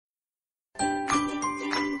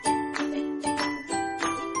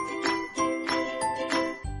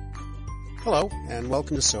Hello, and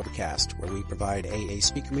welcome to SoberCast, where we provide AA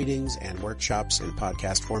speaker meetings and workshops in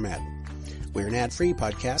podcast format. We're an ad-free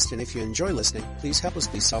podcast, and if you enjoy listening, please help us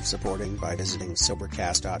be self-supporting by visiting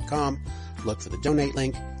Sobercast.com, look for the donate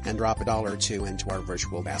link, and drop $1 or $2 into our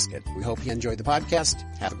virtual basket. We hope you enjoy the podcast.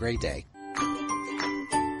 Have a great day.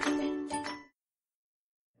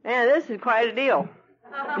 Man, this is quite a deal.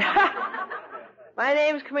 My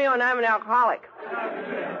name's Camille, and I'm an alcoholic.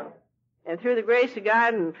 And through the grace of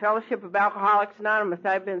God and Fellowship of Alcoholics Anonymous,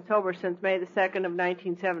 I've been sober since May the 2nd of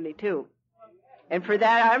 1972. And for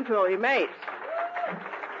that, I'm truly amazed.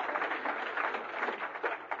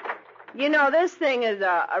 You know, this thing is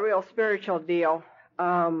a real spiritual deal,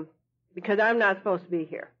 because I'm not supposed to be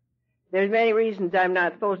here. There's many reasons I'm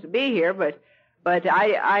not supposed to be here, but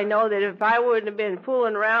I know that if I wouldn't have been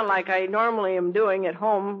fooling around like I normally am doing at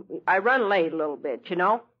home, I run late a little bit, you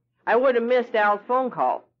know. I would have missed Al's phone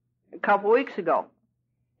call a couple weeks ago.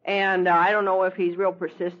 And I don't know if he's real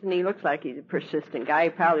persistent. He looks like he's a persistent guy. He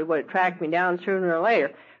probably would have tracked me down sooner or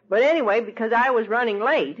later. But anyway, because I was running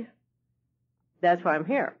late, that's why I'm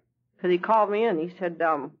here. Because he called me in. He said,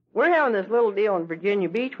 we're having this little deal in Virginia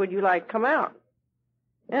Beach. Would you like to come out?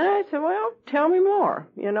 And I said, well, tell me more,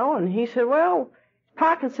 you know. And he said, well,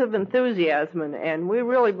 pockets of enthusiasm, and we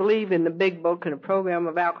really believe in the big book and the program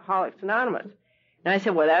of Alcoholics Anonymous. And I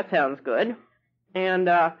said, well, that sounds good. And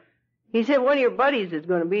he said, one of your buddies is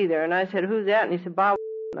going to be there. And I said, who's that? And he said, Bob.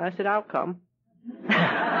 And I said, I'll come.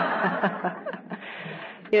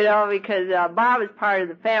 You know, because Bob is part of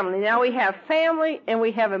the family. Now, we have family and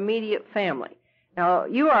we have immediate family. Now,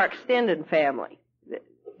 you are extended family,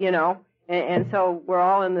 you know, and so we're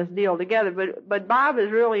all in this deal together. But Bob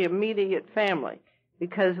is really immediate family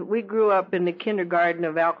because we grew up in the kindergarten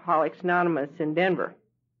of Alcoholics Anonymous in Denver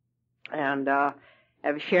and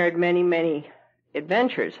have shared many, many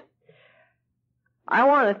adventures. I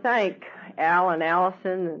want to thank Al and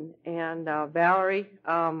Allison and Valerie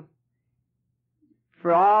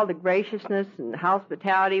for all the graciousness and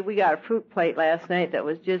hospitality. We got a fruit plate last night that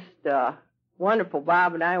was just wonderful.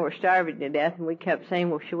 Bob and I were starving to death, and we kept saying,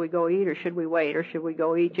 well, should we go eat or should we wait or should we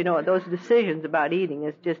go eat? You know, those decisions about eating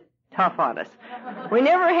is just tough on us. We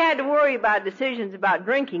never had to worry about decisions about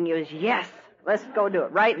drinking. It was, yes, let's go do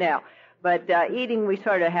it right now. But eating, we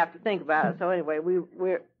sort of have to think about it. So anyway, we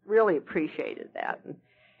really appreciated that.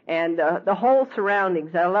 And the whole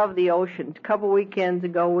surroundings. I love the ocean. A couple weekends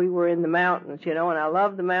ago, we were in the mountains, you know, and I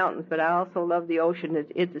love the mountains, but I also love the ocean.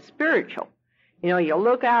 It's a spiritual. You know, you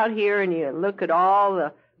look out here and you look at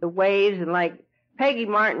all the waves, and like Peggy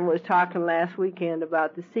Martin was talking last weekend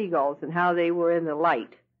about the seagulls and how they were in the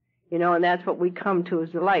light. You know, and that's what we come to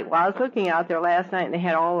as the light. Well, I was looking out there last night, and they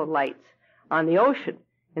had all the lights on the ocean.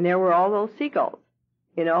 And there were all those seagulls.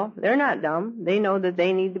 You know, they're not dumb. They know that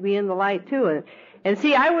they need to be in the light, too. And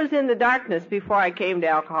see, I was in the darkness before I came to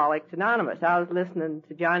Alcoholics Anonymous. I was listening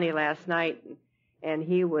to Johnny last night, and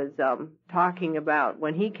he was talking about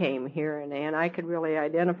when he came here, and I could really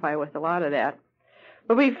identify with a lot of that.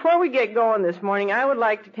 But before we get going this morning, I would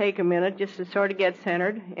like to take a minute just to sort of get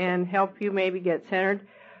centered and help you maybe get centered.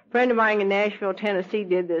 A friend of mine in Nashville, Tennessee,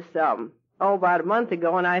 did this about a month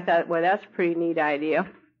ago, and I thought, well, that's a pretty neat idea.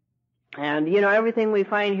 And, you know, everything we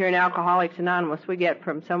find here in Alcoholics Anonymous, we get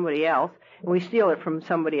from somebody else, and we steal it from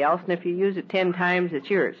somebody else, and if you use it 10 times, it's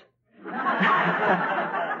yours.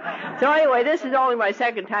 So anyway, this is only my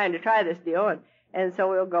second time to try this deal, and so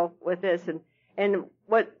we'll go with this. And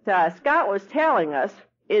what Scott was telling us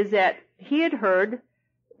is that he had heard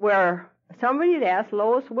where somebody had asked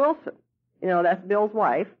Lois Wilson, you know, that's Bill's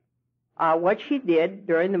wife, what she did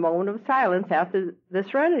during the moment of silence after the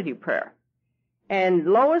Serenity Prayer. And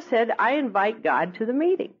Lois said, I invite God to the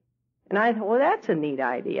meeting. And I thought, well, that's a neat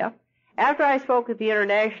idea. After I spoke at the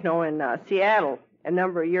International in Seattle a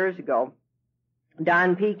number of years ago,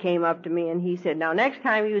 Don P. came up to me and he said, now, next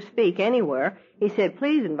time you speak anywhere, he said,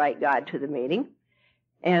 please invite God to the meeting.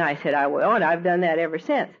 And I said, I will, and I've done that ever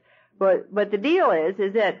since. But the deal is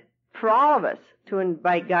that for all of us to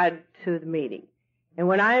invite God to the meeting. And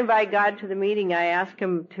when I invite God to the meeting, I ask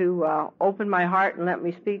him to open my heart and let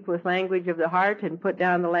me speak with language of the heart and put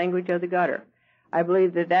down the language of the gutter. I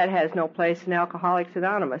believe that has no place in Alcoholics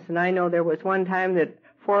Anonymous. And I know there was one time that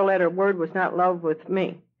 4-letter word was not love with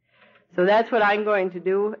me. So that's what I'm going to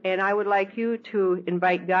do. And I would like you to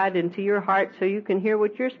invite God into your heart so you can hear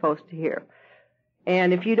what you're supposed to hear.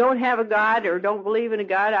 And if you don't have a God or don't believe in a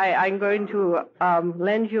God, I'm going to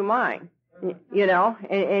lend you mine. You know,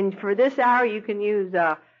 and for this hour you can use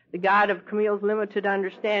the God of Camille's limited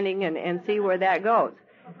understanding and see where that goes.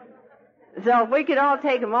 So if we could all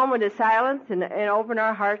take a moment of silence and open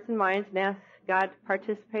our hearts and minds and ask God to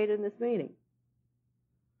participate in this meeting.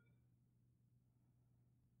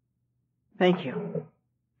 Thank you.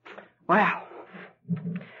 Wow.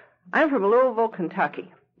 I'm from Louisville,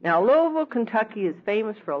 Kentucky. Now, Louisville, Kentucky is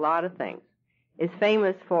famous for a lot of things. It's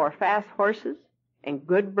famous for fast horses and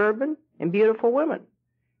good bourbon and beautiful women.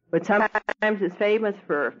 But sometimes it's famous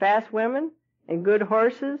for fast women and good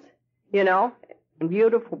horses, you know, and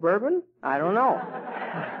beautiful bourbon. I don't know.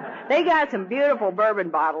 They got some beautiful bourbon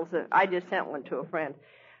bottles. I just sent one to a friend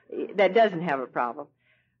that doesn't have a problem.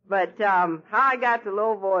 But how I got to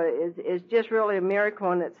Louisville is just really a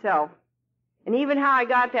miracle in itself. And even how I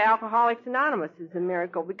got to Alcoholics Anonymous is a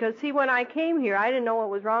miracle. Because, see, when I came here, I didn't know what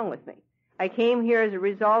was wrong with me. I came here as a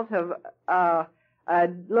result of a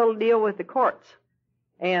little deal with the courts.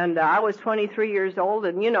 And I was 23 years old,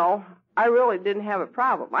 and, you know, I really didn't have a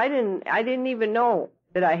problem. I didn't even know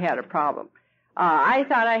that I had a problem. I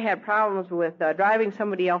thought I had problems with driving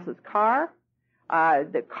somebody else's car,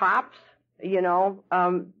 the cops, you know,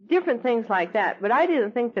 different things like that. But I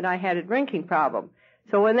didn't think that I had a drinking problem.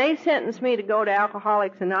 So when they sentenced me to go to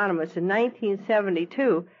Alcoholics Anonymous in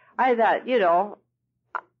 1972, I thought, you know,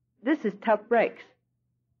 this is tough breaks.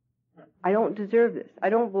 I don't deserve this. I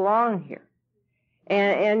don't belong here.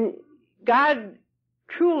 And God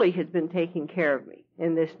truly has been taking care of me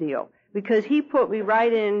in this deal, because he put me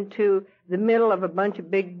right into the middle of a bunch of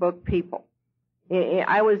big book people.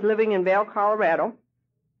 I was living in Vail, Colorado,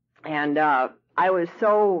 and I was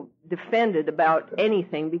so defended about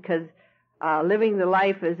anything, because living the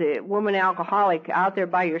life as a woman alcoholic out there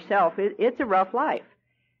by yourself, it's a rough life.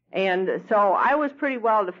 And so I was pretty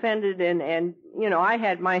well defended, and you know, I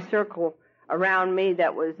had my circle around me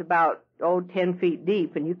that was about 10 feet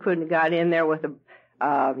deep, and you couldn't have got in there with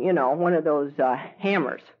a you know, one of those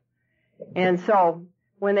hammers. And so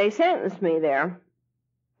when they sentenced me there,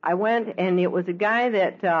 I went, and it was a guy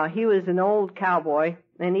that he was an old cowboy,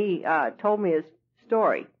 and he told me his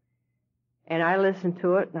story. And I listened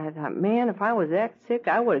to it, and I thought, man, if I was that sick,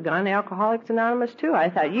 I would have gone to Alcoholics Anonymous too. I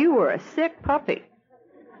thought, you were a sick puppy.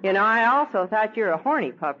 You know, I also thought you're a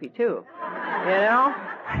horny puppy too. You know?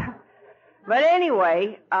 But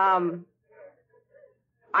anyway,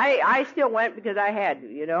 I still went because I had to,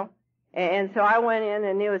 you know. And so I went in,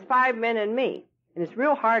 and there was 5 men and me. And it's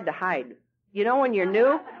real hard to hide. You know, when you're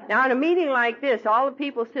new? Now, in a meeting like this, all the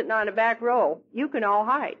people sitting on the back row, you can all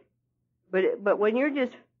hide. But when you're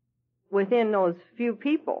just within those few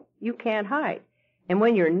people, you can't hide. And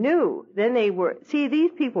when you're new, then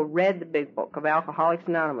these people read the big book of Alcoholics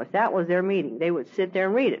Anonymous. That was their meeting. They would sit there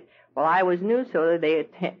and read it. Well, I was new, so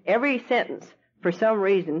that every sentence, for some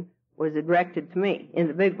reason, was directed to me in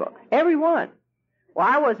the big book. Every one. Well,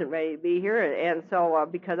 I wasn't ready to be here, and so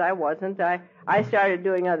because I wasn't, I started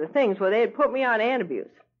doing other things. Well, they had put me on antabuse.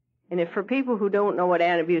 And if for people who don't know what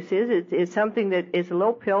antabuse is, it's something that is a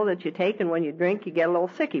little pill that you take, and when you drink, you get a little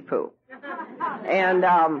sicky poo. And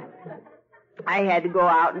I had to go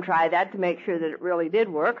out and try that to make sure that it really did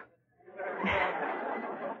work.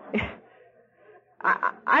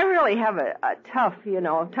 I really have a tough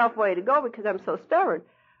way to go, because I'm so stubborn.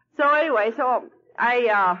 So anyway,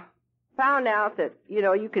 I found out that, you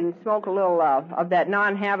know, you can smoke a little of that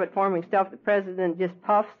non-habit forming stuff the president just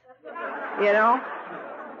puffs, you know.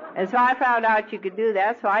 And so I found out you could do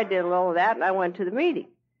that, so I did a little of that, and I went to the meeting.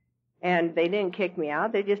 And they didn't kick me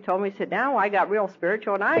out. They just told me to sit down. Well, I got real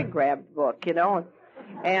spiritual, and I grabbed the book, you know.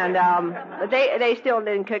 And but they still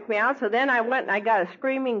didn't kick me out. So then I went and I got a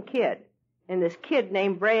screaming kid. And this kid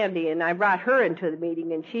named Brandy, and I brought her into the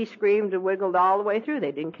meeting, and she screamed and wiggled all the way through.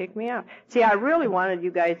 They didn't kick me out. See, I really wanted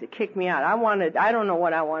you guys to kick me out. I don't know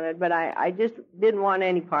what I wanted, but I just didn't want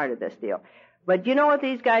any part of this deal. But you know what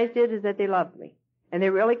these guys did is that they loved me. And they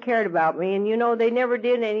really cared about me, and you know, they never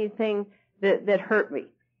did anything that hurt me.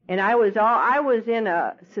 And I was in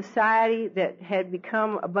a society that had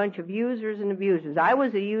become a bunch of users and abusers. I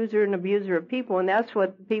was a user and abuser of people, and that's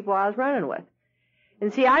what the people I was running with.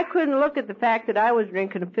 And see, I couldn't look at the fact that I was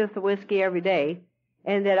drinking a fifth of whiskey every day,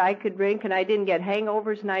 and that I could drink and I didn't get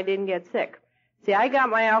hangovers and I didn't get sick. See, I got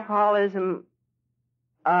my alcoholism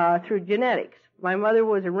through genetics. My mother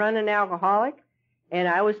was a running alcoholic, and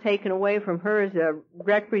I was taken away from her as a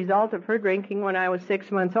direct result of her drinking when I was 6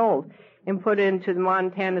 months old, and put into the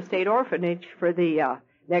Montana State Orphanage for the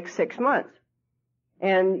next 6 months.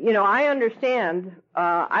 And, you know, I understand,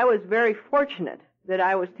 I was very fortunate that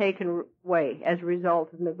I was taken away as a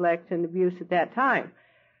result of neglect and abuse at that time.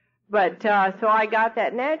 But, so I got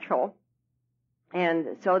that natural,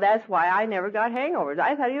 and so that's why I never got hangovers.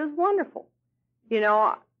 I thought it was wonderful. You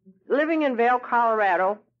know, living in Vail,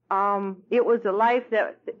 Colorado, it was a life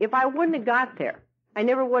that, if I wouldn't have got there, I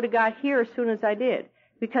never would have got here as soon as I did.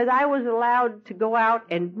 Because I was allowed to go out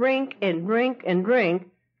and drink and drink and drink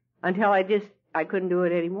until I couldn't do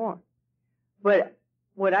it anymore. But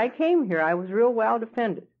when I came here, I was real well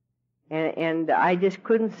defended. And I just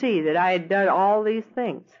couldn't see that I had done all these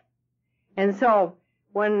things. And so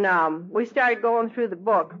when we started going through the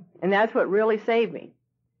book, and that's what really saved me,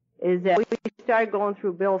 is that we started going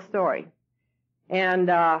through Bill's story. And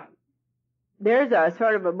there's a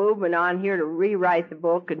sort of a movement on here to rewrite the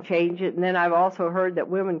book and change it. And then I've also heard that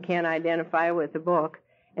women can't identify with the book.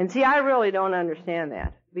 And see, I really don't understand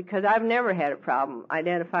that, because I've never had a problem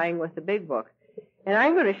identifying with the big book. And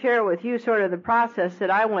I'm going to share with you sort of the process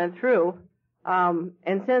that I went through.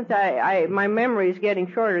 And since my memory is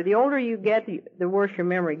getting shorter, the older you get, the worse your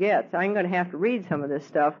memory gets. I'm going to have to read some of this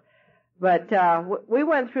stuff. But we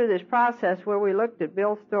went through this process where we looked at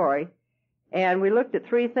Bill's story, and we looked at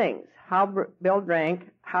three things: how Bill drank,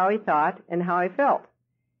 how he thought, and how he felt.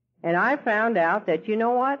 And I found out that, you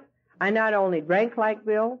know what? I not only drank like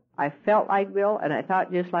Bill, I felt like Bill, and I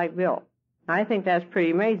thought just like Bill. I think that's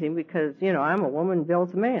pretty amazing because, you know, I'm a woman,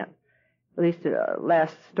 Bill's a man. At least the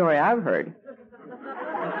last story I've heard.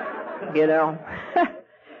 You know.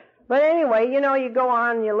 But anyway, you know, you go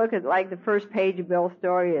on and you look at like the first page of Bill's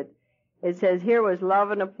story. It says, here was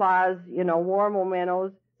love and applause, you know, warm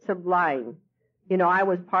mementos, sublime. You know, I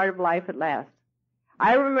was part of life at last.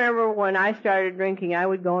 I remember when I started drinking, I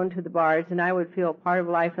would go into the bars and I would feel part of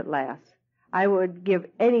life at last. I would give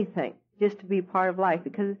anything just to be part of life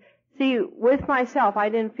because, see, with myself, I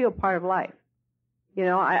didn't feel part of life. You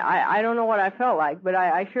know, I don't know what I felt like, but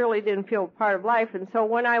I surely didn't feel part of life. And so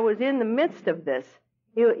when I was in the midst of this,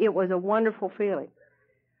 it was a wonderful feeling.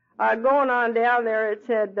 Going on down there, it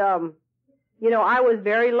said, you know, I was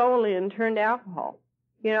very lonely and turned to alcohol.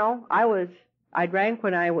 You know, I drank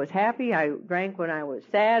when I was happy. I drank when I was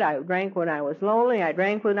sad. I drank when I was lonely. I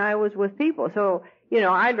drank when I was with people. So, you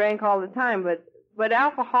know, I drank all the time. But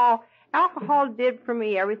alcohol did for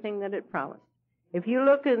me everything that it promised. If you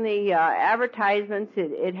look in the advertisements,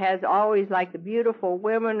 it has always like the beautiful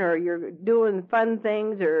women, or you're doing fun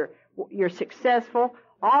things, or you're successful,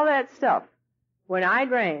 all that stuff. When I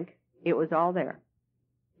drank, it was all there.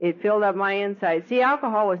 It filled up my inside. See,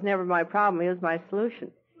 alcohol was never my problem. It was my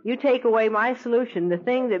solution. You take away my solution, the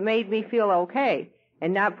thing that made me feel okay,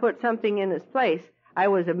 and not put something in its place, I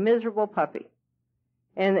was a miserable puppy.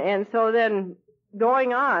 And so then,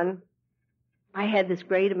 going on, I had this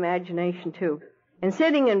great imagination too. And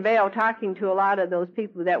sitting in Vail talking to a lot of those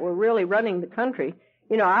people that were really running the country,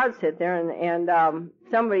 you know, I would sit there and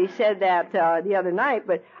somebody said that the other night,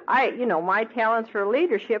 but you know, my talents for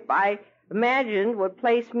leadership, I imagined would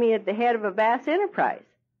place me at the head of a vast enterprise.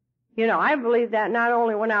 You know, I believed that not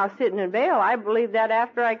only when I was sitting in Vail, I believed that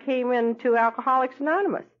after I came into Alcoholics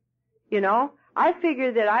Anonymous. You know, I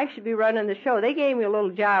figured that I should be running the show. They gave me a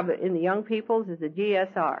little job in the young people's as a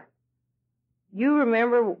GSR. You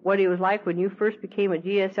remember what it was like when you first became a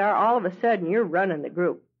GSR? All of a sudden, you're running the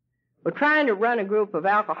group. Well, trying to run a group of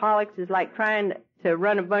alcoholics is like trying to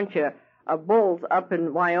run a bunch of bulls up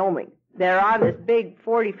in Wyoming. They're on this big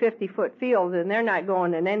 40, 50-foot field, and they're not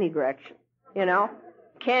going in any direction, you know?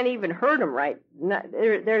 Can't even herd them right.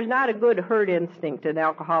 There's not a good herd instinct in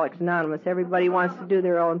Alcoholics Anonymous. Everybody wants to do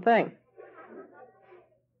their own thing.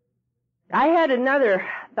 I had another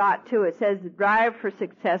thought, too. It says the drive for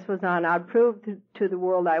success was on. I'd prove to the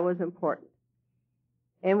world I was important.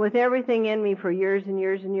 And with everything in me for years and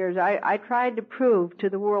years and years, I tried to prove to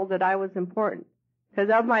the world that I was important.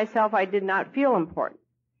 Because of myself, I did not feel important.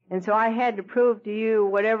 And so I had to prove to you,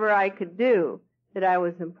 whatever I could do, that I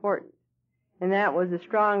was important. And that was a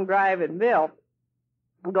strong drive in Bill.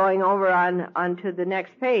 Going over onto the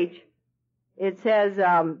next page, it says,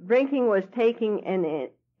 drinking was taking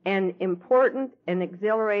an important and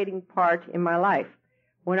exhilarating part in my life.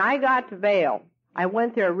 When I got to Vail, I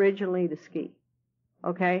went there originally to ski,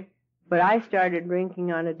 okay? But I started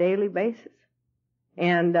drinking on a daily basis.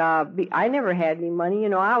 And I never had any money. You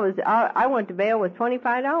know, I went to Vail with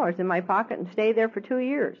 $25 in my pocket and stayed there for 2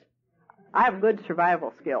 years. I have good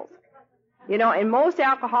survival skills. You know, and most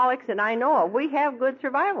alcoholics that I know of, we have good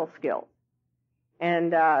survival skills.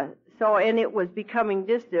 And and it was becoming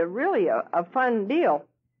just really a fun deal.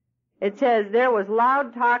 It says, there was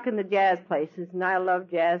loud talk in the jazz places, and I love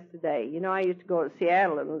jazz today. You know, I used to go to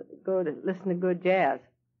Seattle and go to listen to good jazz.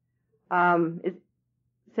 It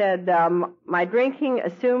said, my drinking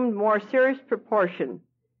assumed more serious proportion,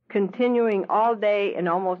 continuing all day and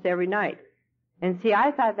almost every night. And see, I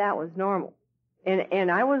thought that was normal.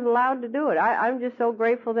 And I was allowed to do it. I'm just so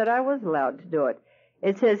grateful that I was allowed to do it.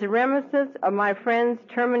 It says, the reminiscence of my friends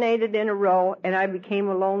terminated in a row, and I became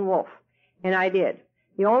a lone wolf. And I did.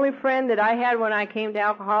 The only friend that I had when I came to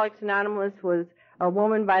Alcoholics Anonymous was a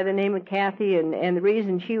woman by the name of Kathy, and the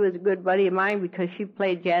reason she was a good buddy of mine because she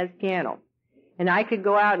played jazz piano. And I could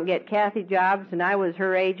go out and get Kathy jobs, and I was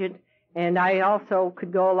her agent, and I also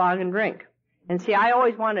could go along and drink. And see, I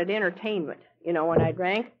always wanted entertainment, when I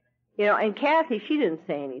drank. And Kathy, she didn't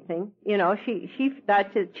say anything. She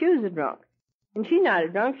thought that she was a drunk. And she's not a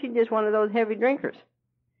drunk, she's just one of those heavy drinkers.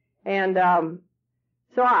 And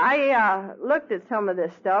so I looked at some of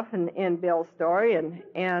this stuff in Bill's story and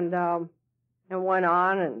went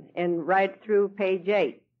on and right through page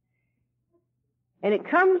 8. And it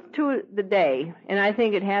comes to the day, and I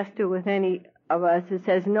think it has to with any of us, it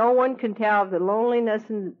says, no one can tell of the loneliness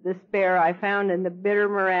and despair I found in the bitter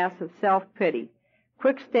morass of self-pity.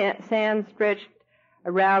 Quicksand stretched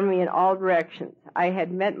around me in all directions. I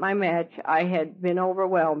had met my match. I had been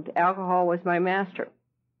overwhelmed. Alcohol was my master.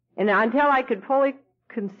 And until I could fully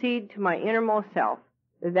concede to my innermost self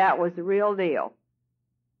that that was the real deal,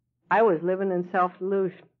 I was living in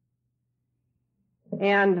self-delusion.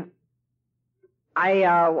 And I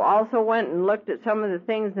also went and looked at some of the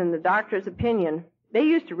things in the doctor's opinion. They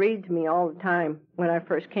used to read to me all the time when I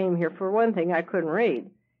first came here. For one thing, I couldn't read.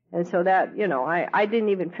 And so that, I didn't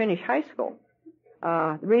even finish high school.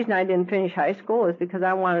 The reason I didn't finish high school is because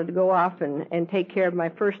I wanted to go off and take care of my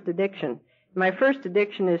first addiction. My first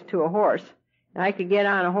addiction is to a horse. And I could get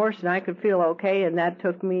on a horse and I could feel okay, and that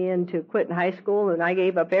took me into quitting high school, and I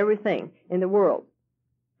gave up everything in the world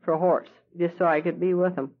for a horse, just so I could be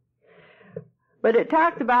with him. But it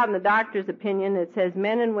talks about, in the doctor's opinion, it says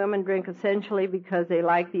men and women drink essentially because they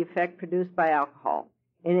like the effect produced by alcohol.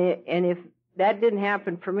 And if that didn't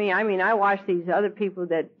happen for me, I watch these other people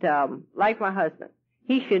that, like my husband,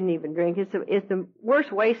 he shouldn't even drink. It's the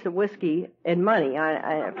worst waste of whiskey and money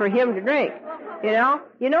for him to drink. You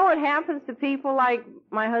know what happens to people like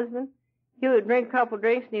my husband? He would drink a couple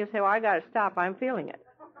drinks and he'll say, well, I got to stop. I'm feeling it.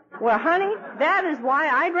 Well, honey, that is why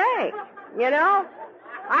I drank.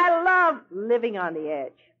 I love living on the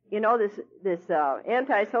edge. This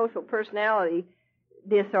antisocial personality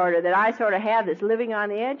disorder that I sort of have, this living on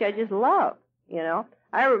the edge, I just love,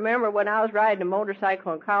 I remember when I was riding a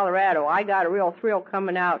motorcycle in Colorado, I got a real thrill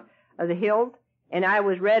coming out of the hills, and I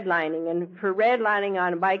was redlining. And for redlining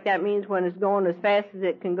on a bike, that means when it's going as fast as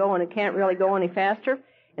it can go and it can't really go any faster.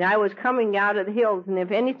 And I was coming out of the hills, and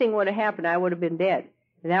if anything would have happened, I would have been dead.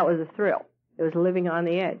 And that was a thrill. It was living on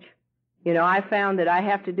the edge. I found that I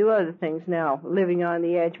have to do other things now, living on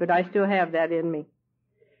the edge, but I still have that in me.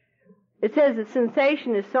 It says the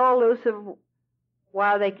sensation is so elusive,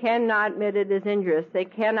 while they cannot admit it is injurious, they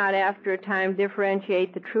cannot after a time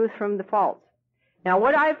differentiate the truth from the false. Now,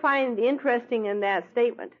 what I find interesting in that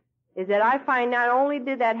statement is that I find not only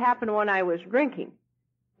did that happen when I was drinking,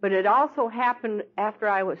 but it also happened after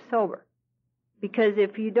I was sober. Because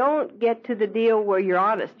if you don't get to the deal where you're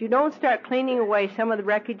honest, you don't start cleaning away some of the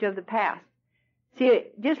wreckage of the past. See,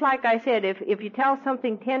 just like I said, if you tell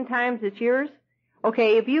something 10 times, it's yours.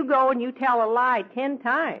 Okay, if you go and you tell a lie 10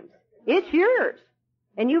 times, it's yours.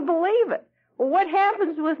 And you believe it. Well, what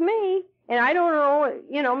happens with me, and I don't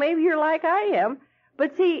know, maybe you're like I am,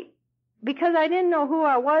 but see, because I didn't know who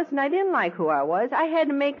I was and I didn't like who I was, I had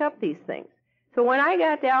to make up these things. So when I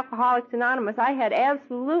got to Alcoholics Anonymous, I had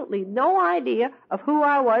absolutely no idea of who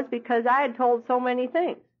I was because I had told so many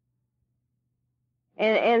things.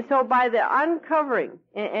 And so by the uncovering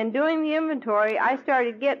and doing the inventory, I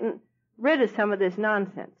started getting rid of some of this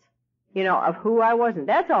nonsense, of who I wasn't.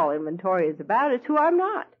 That's all inventory is about. It's who I'm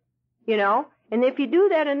not, And if you do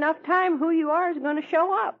that enough time, who you are is going to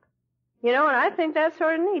show up, and I think that's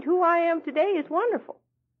sort of neat. Who I am today is wonderful,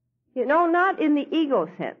 not in the ego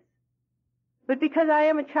sense, but because I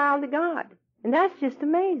am a child of God. And that's just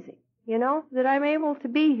amazing, that I'm able to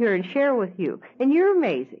be here and share with you. And you're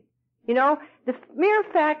amazing. The mere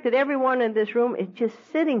fact that everyone in this room is just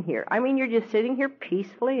sitting here. You're just sitting here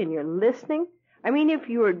peacefully and you're listening. If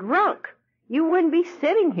you were drunk, you wouldn't be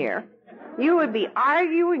sitting here. You would be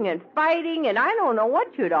arguing and fighting, and I don't know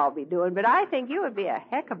what you'd all be doing, but I think you would be a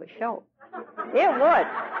heck of a show. It would.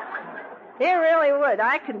 It really would.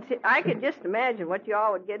 I could just imagine what you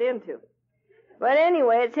all would get into. But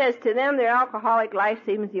anyway, it says, to them, their alcoholic life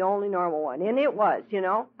seems the only normal one. And it was,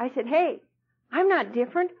 I said, hey, I'm not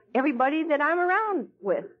different. Everybody that I'm around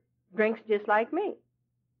with drinks just like me.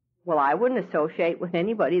 Well, I wouldn't associate with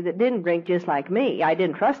anybody that didn't drink just like me. I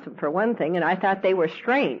didn't trust them, for one thing, and I thought they were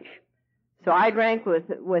strange. So I drank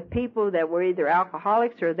with people that were either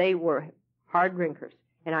alcoholics or they were hard drinkers.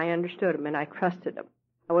 And I understood them, and I trusted them.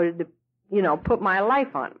 I would, put my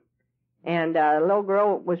life on them. And a little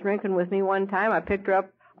girl was drinking with me one time. I picked her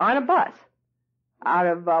up on a bus out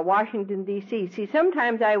of Washington, D.C. See,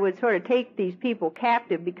 sometimes I would sort of take these people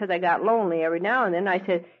captive because I got lonely every now and then. I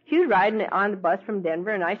said, she was riding on the bus from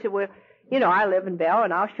Denver, and I said, well, I live in Bell,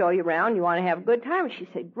 and I'll show you around. You want to have a good time? And she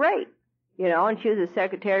said, great. And she was a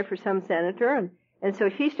secretary for some senator, and so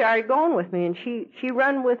she started going with me, and she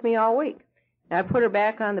run with me all week. And I put her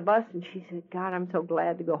back on the bus, and she said, God, I'm so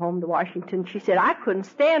glad to go home to Washington. She said, I couldn't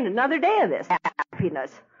stand another day of this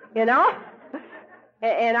happiness,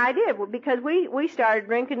 And I did, because we started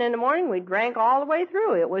drinking in the morning. We drank all the way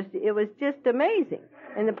through. It was just amazing.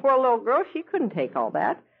 And the poor little girl, she couldn't take all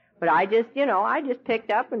that. But I just picked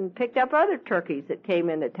up other turkeys that came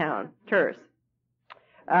into town, tourists.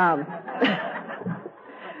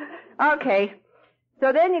 Okay.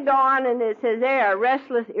 So then you go on, and it says they are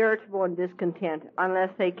restless, irritable, and discontent unless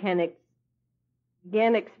they can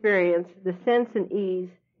again experience the sense and ease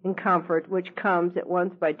and comfort which comes at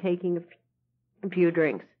once by taking a few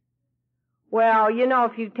drinks. Well,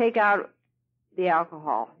 if you take out the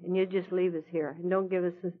alcohol and you just leave us here and don't give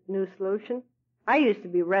us a new solution, I used to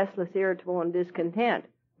be restless, irritable, and discontent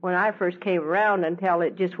when I first came around until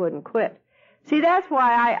it just wouldn't quit. See, that's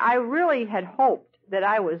why I really had hoped that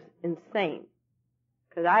I was insane,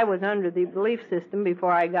 because I was under the belief system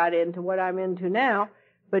before I got into what I'm into now.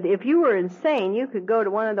 But if you were insane, you could go to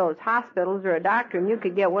one of those hospitals or a doctor, and you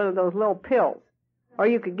could get one of those little pills. Or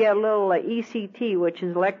you could get a little ECT, which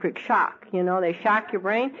is electric shock. They shock your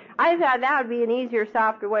brain. I thought that would be an easier,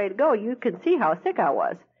 softer way to go. You could see how sick I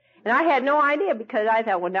was. And I had no idea, because I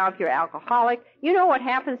thought, well, now if you're alcoholic, you know what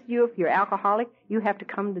happens to you if you're alcoholic? You have to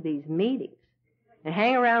come to these meetings and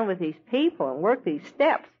hang around with these people and work these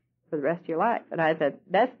steps for the rest of your life. And I thought,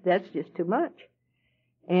 that's just too much.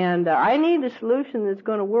 And I need a solution that's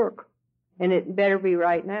going to work, and it better be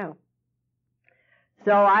right now.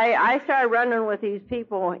 So I started running with these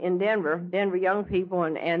people in Denver young people,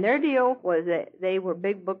 and their deal was that they were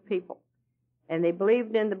big book people. And they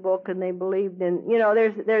believed in the book, and they believed in,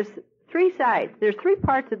 there's three sides. There's three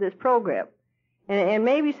parts of this program. And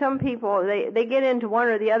maybe some people, they get into one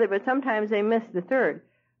or the other, but sometimes they miss the third.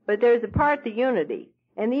 But there's the part, the unity.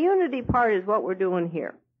 And the unity part is what we're doing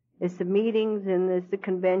here. It's the meetings, and it's the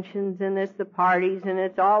conventions, and it's the parties, and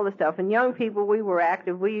it's all the stuff. And young people, we were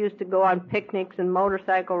active. We used to go on picnics and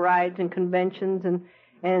motorcycle rides and conventions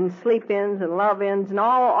and sleep-ins and love-ins and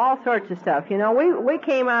all sorts of stuff. We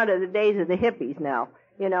came out of the days of the hippies now,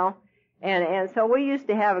 and so we used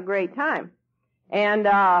to have a great time. And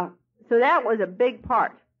so that was a big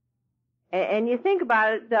part. And you think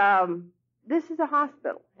about it, this is a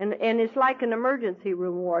hospital, and it's like an emergency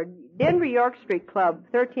room ward. Denver York Street Club,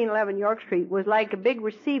 1311 York Street, was like a big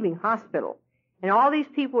receiving hospital. And all these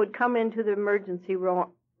people would come into the emergency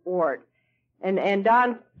ward. And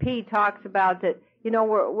Don P. talks about that,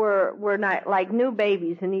 we're not like new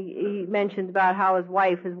babies, and he mentions about how his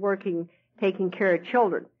wife is working, taking care of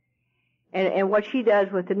children. And what she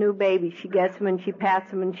does with the new babies, she gets them and she pats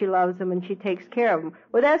them and she loves them and she takes care of them.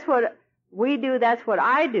 Well, that's what we do. That's what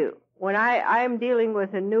I do when I'm dealing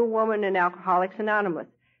with a new woman in Alcoholics Anonymous,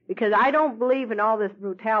 because I don't believe in all this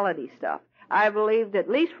brutality stuff. I believe that, at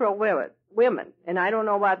least for women, and I don't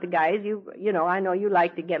know about the guys, I know you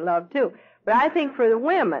like to get love too, but I think for the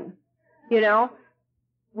women,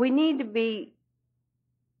 we need to be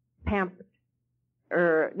pampered,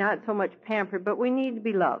 or not so much pampered, but we need to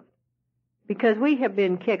be loved. Because we have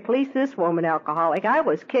been kicked, at least this woman alcoholic, I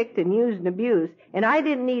was kicked and used and abused, and I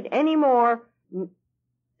didn't need any more,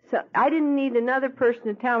 so I didn't need another person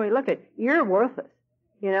to tell me, look, you're worthless,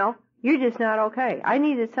 you're just not okay. I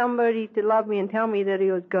needed somebody to love me and tell me that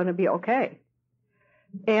he was going to be okay.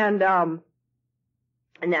 And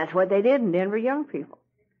that's what they did in Denver young people.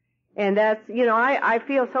 And that's, I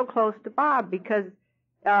feel so close to Bob, because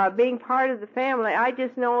being part of the family, I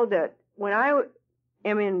just know that when I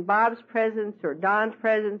am in Bob's presence or Don's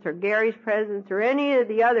presence or Gary's presence or any of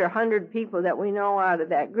the other 100 people that we know out of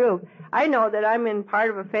that group, I know that I'm in part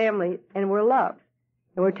of a family and we're loved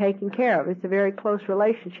and we're taken care of. It's a very close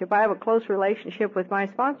relationship. I have a close relationship with my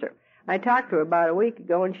sponsor. I talked to her about a week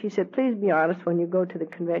ago, and she said, please be honest when you go to the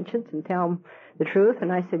conventions and tell them the truth.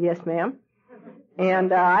 And I said, yes, ma'am.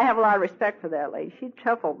 And I have a lot of respect for that lady. She's a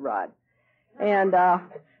tough old rod. And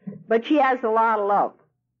but she has a lot of love.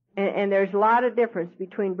 And there's a lot of difference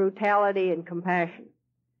between brutality and compassion.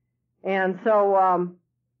 And so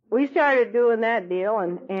we started doing that deal,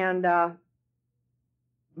 and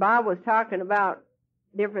Bob was talking about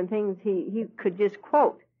different things he could just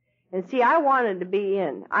quote. And see, I wanted to be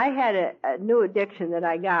in. I had a new addiction that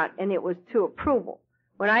I got, and it was to approval.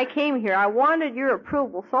 When I came here, I wanted your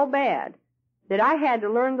approval so bad that I had to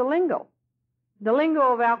learn the lingo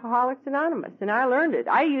of Alcoholics Anonymous, and I learned it.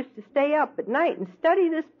 I used to stay up at night and study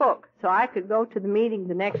this book so I could go to the meeting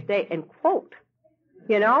the next day and quote,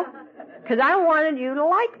 because I wanted you to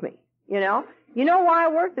like me, You know why I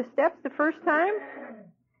worked the steps the first time?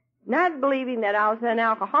 Not believing that I was an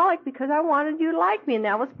alcoholic, because I wanted you to like me, and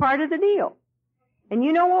that was part of the deal. And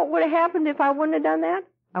you know what would have happened if I wouldn't have done that?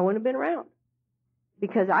 I wouldn't have been around.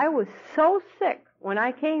 Because I was so sick when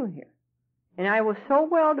I came here, and I was so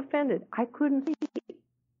well defended, I couldn't see.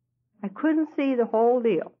 I couldn't see the whole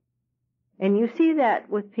deal. And you see that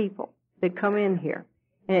with people that come in here.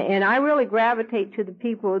 And I really gravitate to the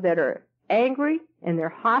people that are angry and they're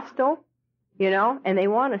hostile, and they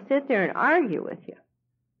want to sit there and argue with you.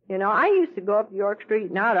 I used to go up York Street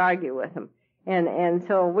and not argue with them. And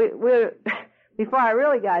so we're before I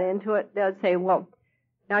really got into it, they'd say, well,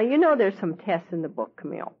 now there's some tests in the book,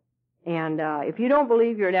 Camille. And if you don't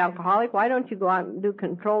believe you're an alcoholic, why don't you go out and do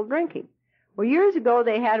controlled drinking? Well, years ago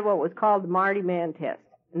they had what was called the Marty Mann test.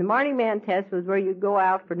 And the Marty Mann test was where you go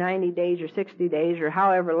out for 90 days or 60 days or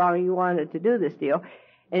however long you wanted to do this deal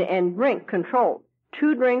and drink controlled.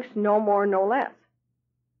 2 drinks, no more, no less.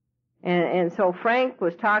 And so Frank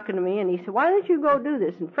was talking to me, and he said, why don't you go do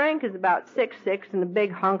this? And Frank is about 6'6" and a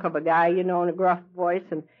big hunk of a guy, and a gruff voice,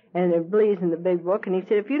 and it believes in the big book. And he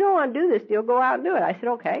said, if you don't want to do this deal, go out and do it. I said,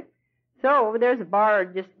 okay. So there's a bar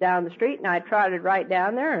just down the street, and I trotted right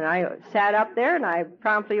down there, and I sat up there, and I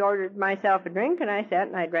promptly ordered myself a drink, and I sat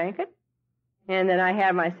and I drank it. And then I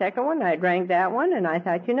had my second one, and I drank that one, and I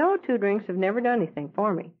thought, 2 drinks have never done anything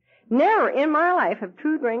for me. Never in my life have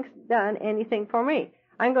 2 drinks done anything for me.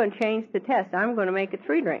 I'm going to change the test. I'm going to make it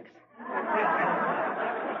 3 drinks.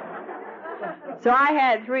 So I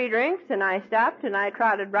had 3 drinks, and I stopped, and I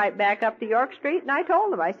trotted right back up to York Street, and I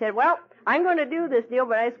told him, I said, well, I'm going to do this deal,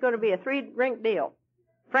 but it's going to be a 3-drink deal.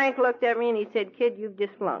 Frank looked at me, and he said, kid, you've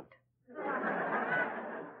just flunked.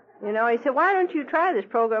 He said, why don't you try this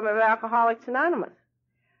program of Alcoholics Anonymous?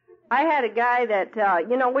 I had a guy that,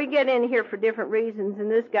 we get in here for different reasons,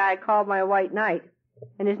 and this guy called my white knight,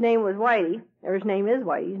 and his name was Whitey, or his name is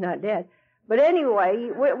Whitey, he's not dead. But anyway,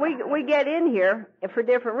 we get in here for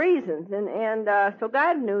different reasons, and so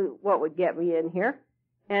God knew what would get me in here.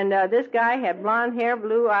 And this guy had blonde hair,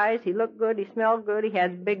 blue eyes, he looked good, he smelled good, he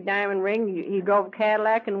had a big diamond ring, he drove a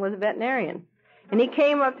Cadillac and was a veterinarian. And he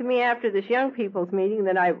came up to me after this young people's meeting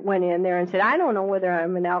that I went in there and said, I don't know whether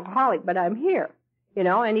I'm an alcoholic, but I'm here,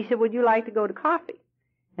 and he said, would you like to go to coffee?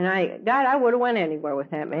 And I would have went anywhere with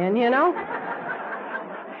that man,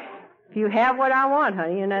 If you have what I want,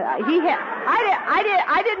 honey, and I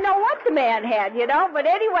didn't know what the man had, but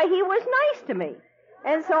anyway, he was nice to me.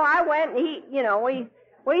 And so I went and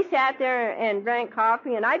we sat there and drank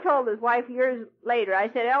coffee, and I told his wife years later, I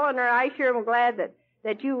said, Eleanor, I sure am glad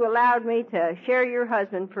that you allowed me to share your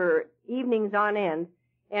husband for evenings on end.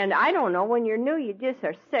 And I don't know, when you're new, you just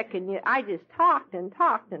are sick, and I just talked and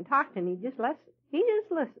talked and talked, and he just listened. He just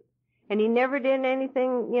listened. And he never did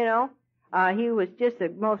anything, he was just the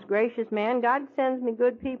most gracious man. God sends me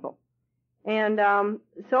good people. And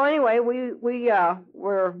so anyway, we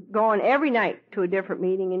were going every night to a different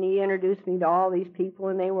meeting, and he introduced me to all these people,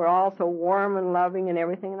 and they were all so warm and loving and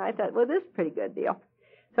everything. And I thought, well, this is a pretty good deal.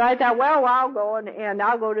 So I thought, well, I'll go, and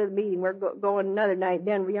I'll go to the meeting. We're going another night,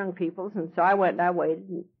 Denver Young People's. And so I went and I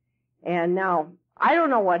waited. And now, I don't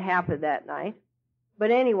know what happened that night. But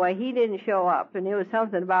anyway, he didn't show up, and it was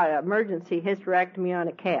something about an emergency hysterectomy on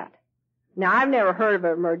a cat. Now, I've never heard of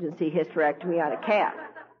an emergency hysterectomy on a cat.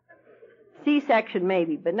 C-section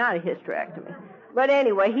maybe, but not a hysterectomy. But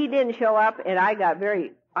anyway, he didn't show up, and I got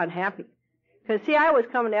very unhappy. Because, see, I was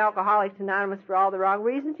coming to Alcoholics Anonymous for all the wrong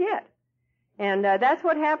reasons yet. And that's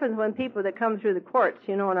what happens when people that come through the courts,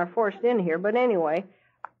 and are forced in here. But anyway,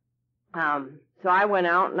 so I went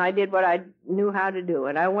out, and I did what I knew how to do.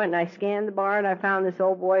 And I went and I scanned the bar, and I found this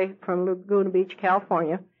old boy from Laguna Beach,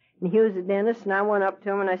 California. And he was a dentist, and I went up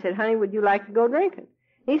to him, and I said, honey, would you like to go drinking?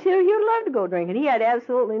 He said, oh, you'd love to go drinking. He had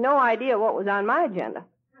absolutely no idea what was on my agenda.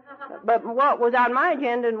 But what was on my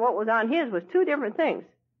agenda and what was on his was 2 different things.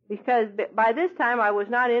 Because by this time, I was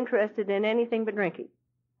not interested in anything but drinking.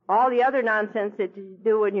 All the other nonsense that you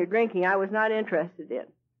do when you're drinking, I was not interested in.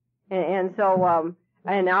 And so,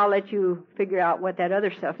 and I'll let you figure out what that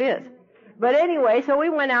other stuff is. But anyway, so we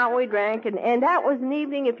went out and we drank, and that was an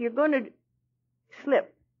evening, if you're going to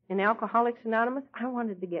slip in Alcoholics Anonymous, I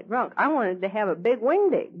wanted to get drunk. I wanted to have a big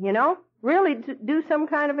wingding, really to do some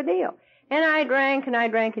kind of a deal. And I drank,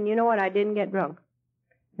 and you know what? I didn't get drunk.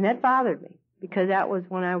 And that bothered me, because that was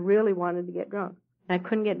when I really wanted to get drunk. And I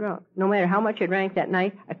couldn't get drunk. No matter how much I drank that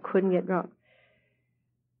night, I couldn't get drunk.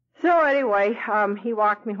 So anyway, he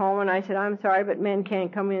walked me home, and I said, I'm sorry, but men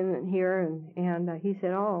can't come in here. And he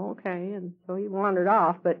said, oh, okay. And so he wandered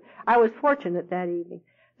off, but I was fortunate that evening.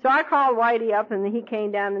 So I called Whitey up, and he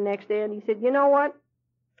came down the next day, and he said, you know what?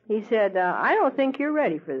 He said, I don't think you're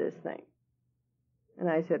ready for this thing. And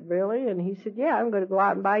I said, really? And he said, yeah, I'm going to go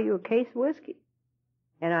out and buy you a case of whiskey.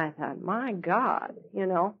 And I thought, my God,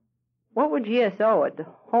 what would GSO at the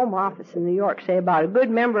home office in New York say about a good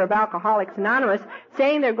member of Alcoholics Anonymous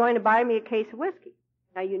saying they're going to buy me a case of whiskey?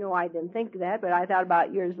 Now, I didn't think of that, but I thought about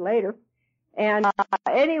it years later. And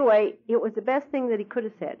anyway, it was the best thing that he could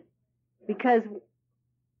have said. Because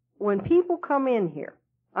when people come in here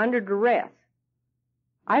under duress,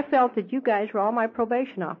 I felt that you guys were all my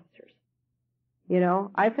probation officers.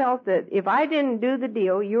 I felt that if I didn't do the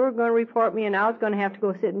deal, you were going to report me and I was going to have to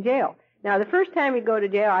go sit in jail. Now, the first time you go to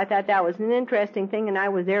jail, I thought that was an interesting thing, and I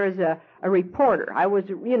was there as a reporter. I was,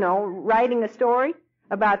 writing a story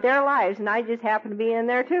about their lives, and I just happened to be in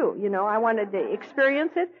there, too. I wanted to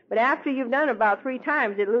experience it, but after you've done it about 3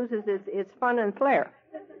 times, it loses its fun and flair.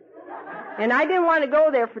 And I didn't want to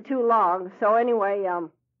go there for too long, so anyway,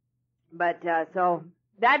 so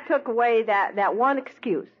that took away that one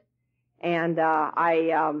excuse. And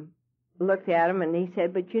I looked at him, and he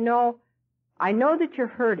said, but I know that you're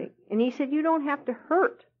hurting. And he said, you don't have to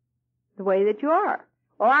hurt the way that you are.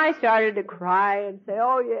 Well, I started to cry and say,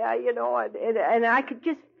 oh, yeah, and I could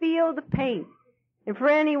just feel the pain. And for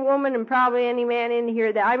any woman and probably any man in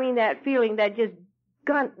here, that feeling, that just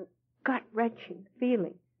gut-wrenching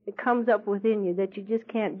feeling that comes up within you that you just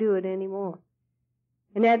can't do it anymore.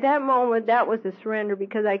 And at that moment, that was a surrender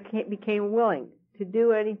because I became willing to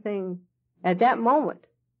do anything at that moment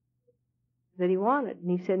that he wanted.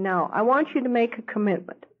 And he said, now, I want you to make a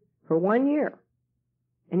commitment for 1 year.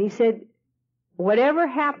 And he said, whatever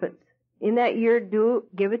happens in that year,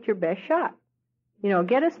 give it your best shot.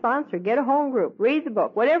 Get a sponsor, get a home group, read the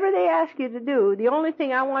book. Whatever they ask you to do, the only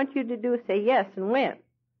thing I want you to do is say yes and win.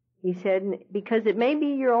 He said, because it may be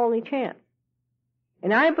your only chance.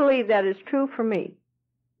 And I believe that is true for me.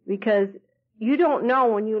 Because you don't know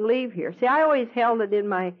when you leave here. See, I always held it in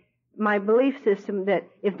my belief system that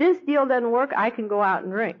if this deal doesn't work, I can go out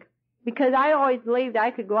and drink. Because I always believed I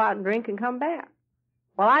could go out and drink and come back.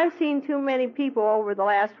 Well, I've seen too many people over the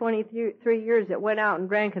last 23 years that went out and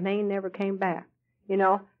drank and they never came back.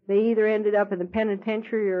 They either ended up in the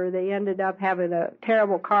penitentiary or they ended up having a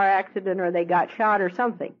terrible car accident or they got shot or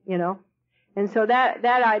something, And so that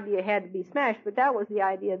idea had to be smashed, but that was the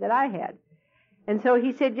idea that I had. And so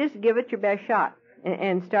he said, just give it your best shot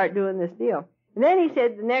and start doing this deal. And then he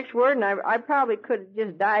said the next word, and I probably could have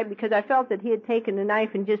just died because I felt that he had taken a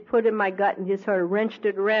knife and just put it in my gut and just sort of wrenched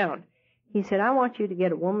it around. He said, I want you to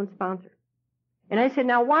get a woman sponsor. And I said,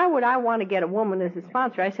 now why would I want to get a woman as a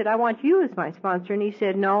sponsor? I said, I want you as my sponsor. And he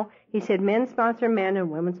said, no. He said, men sponsor men and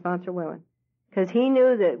women sponsor women. Because he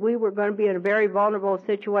knew that we were going to be in a very vulnerable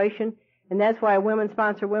situation. And that's why women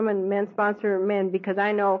sponsor women and men sponsor men, because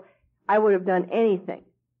I know I would have done anything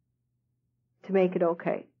to make it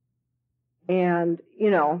okay. And,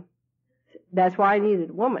 that's why I needed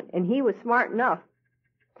a woman. And he was smart enough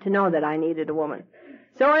to know that I needed a woman.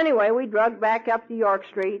 So anyway, we drugged back up to York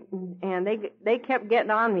Street, and they kept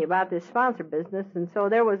getting on me about this sponsor business. And so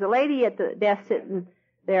there was a lady at the desk sitting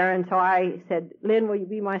there, and so I said, Lynn, will you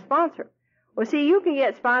be my sponsor? Well, see, you can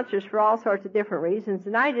get sponsors for all sorts of different reasons,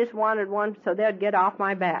 and I just wanted one so they'd get off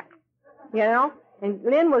my back, And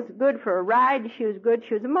Lynn was good for a ride. She was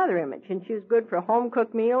a mother image, and she was good for a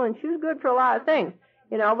home-cooked meal, and she was good for a lot of things,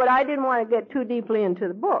 but I didn't want to get too deeply into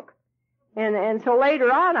the book. And so later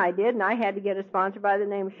on I did, and I had to get a sponsor by the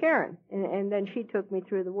name of Sharon, and then she took me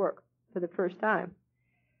through the work for the first time.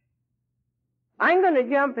 I'm going to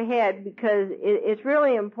jump ahead because it's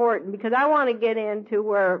really important, because I want to get into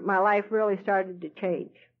where my life really started to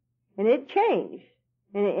change. And it changed.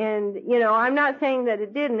 And I'm not saying that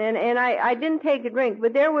it didn't, and I didn't take a drink,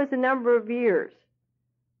 but there was a number of years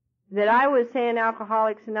that I was saying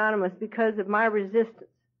Alcoholics Anonymous because of my resistance,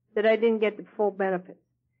 that I didn't get the full benefits.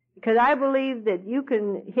 Because I believe that you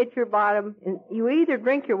can hit your bottom, and you either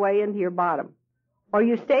drink your way into your bottom, or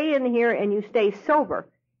you stay in here and you stay sober,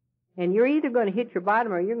 and you're either going to hit your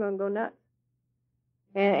bottom or you're going to go nuts.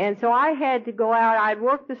 And so I had to go out. I'd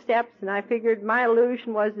worked the steps, and I figured my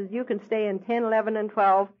illusion was is you can stay in 10, 11, and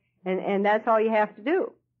 12, and that's all you have to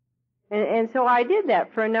do. And so I did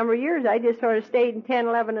that for a number of years. I just sort of stayed in 10,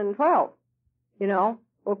 11, and 12, Well,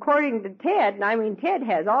 according to Ted, and I mean, Ted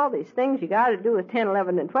has all these things you got to do with 10,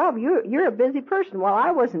 11, and 12. You're a busy person. Well,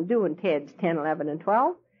 I wasn't doing Ted's 10, 11, and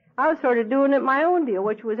 12. I was sort of doing it my own deal,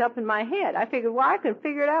 which was up in my head. I figured, well, I can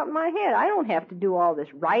figure it out in my head. I don't have to do all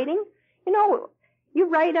this writing. You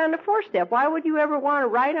write on the 4th step. Why would you ever want to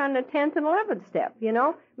write on the 10th and 11th step,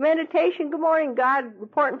 Meditation, good morning, God,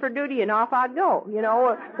 reporting for duty, and off I'd go,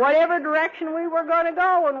 whatever direction we were going to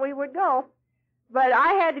go, and we would go. But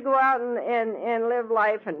I had to go out and live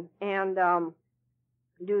life and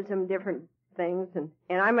do some different things, and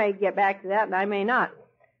I may get back to that, and I may not.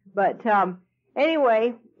 But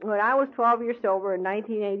anyway, when I was 12 years sober in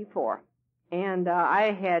 1984, and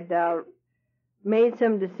I had made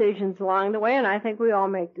some decisions along the way, and I think we all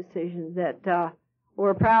make decisions that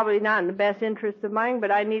were probably not in the best interest of mine,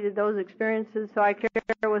 but I needed those experiences so I could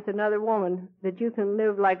share with another woman that you can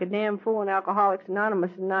live like a damn fool in Alcoholics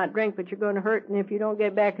Anonymous and not drink, but you're going to hurt, and if you don't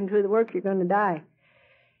get back into the work, you're going to die.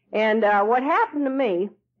 And what happened to me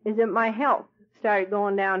is that my health started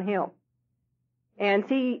going downhill. And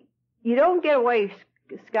see, you don't get away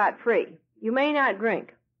scot-free. You may not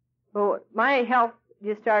drink, but my health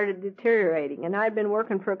just started deteriorating, and I'd been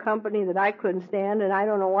working for a company that I couldn't stand, and I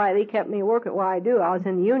don't know why they kept me working. Well, I do. I was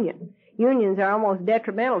in the union. Unions are almost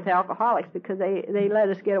detrimental to alcoholics because they let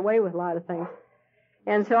us get away with a lot of things.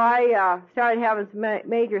 And so I started having some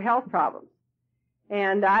major health problems.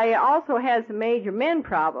 And I also had some major men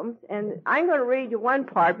problems, and I'm going to read you one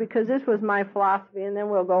part because this was my philosophy, and then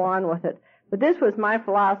we'll go on with it. But this was my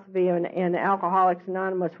philosophy in Alcoholics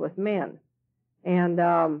Anonymous with men. And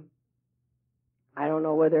I don't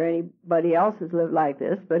know whether anybody else has lived like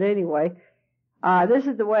this, but anyway, this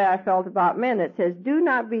is the way I felt about men. It says, do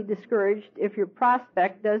not be discouraged if your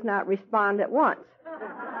prospect does not respond at once.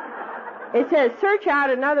 It says, search out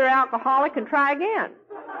another alcoholic and try again.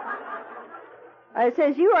 It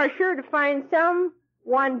says, you are sure to find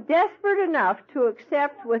someone desperate enough to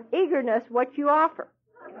accept with eagerness what you offer.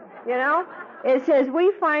 You know? It says,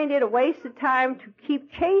 we find it a waste of time to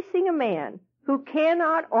keep chasing a man who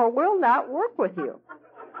cannot or will not work with you.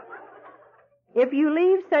 If you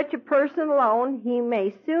leave such a person alone, he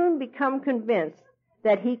may soon become convinced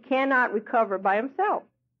that he cannot recover by himself.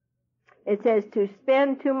 It says to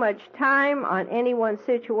spend too much time on any one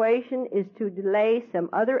situation is to delay some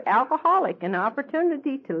other alcoholic an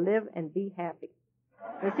opportunity to live and be happy.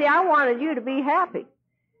 And see, I wanted you to be happy.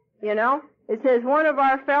 You know? It says one of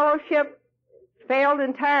our fellowship failed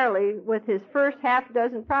entirely with his first half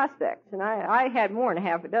dozen prospects, and I had more than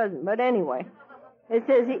half a dozen, but anyway. It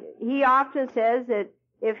says he often says that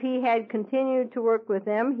if he had continued to work with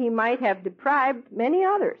them, he might have deprived many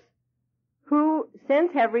others who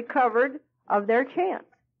since have recovered of their chance.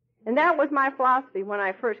 And that was my philosophy when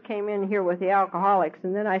I first came in here with the alcoholics,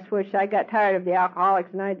 and then I switched. I got tired of the alcoholics,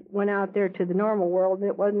 and I went out there to the normal world, and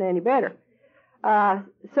it wasn't any better.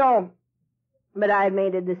 But I had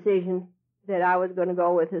made a decision that I was going to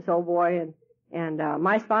go with this old boy, and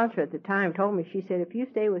my sponsor at the time told me, she said, if you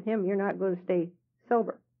stay with him, you're not going to stay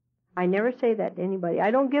sober. I never say that to anybody.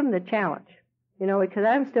 I don't give them the challenge, you know, because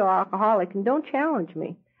I'm still alcoholic, and don't challenge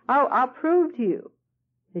me. I'll prove to you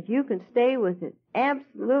that you can stay with an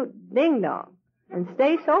absolute ding-dong and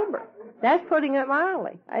stay sober. That's putting it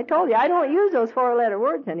mildly. I told you, I don't use those four-letter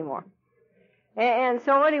words anymore. And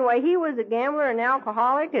so anyway, he was a gambler and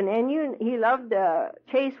alcoholic, and he loved to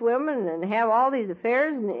chase women and have all these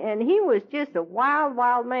affairs, and he was just a wild,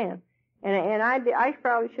 wild man. And I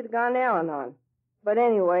probably should have gone to al-anon. But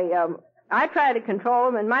anyway, I tried to control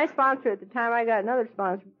him, and my sponsor at the time, I got another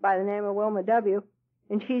sponsor by the name of Wilma W.,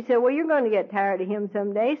 and she said, well, you're going to get tired of him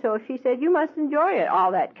someday, so she said, you must enjoy it,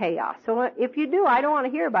 all that chaos. So if you do, I don't want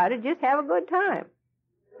to hear about it, just have a good time.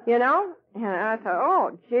 You know? And I thought,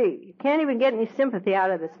 oh, gee, you can't even get any sympathy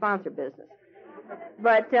out of the sponsor business.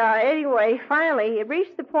 But anyway, finally, it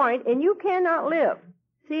reached the point, and you cannot live.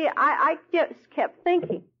 See, I just kept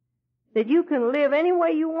thinking that you can live any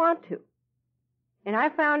way you want to. And I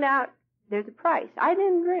found out there's a price. I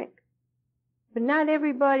didn't drink. But not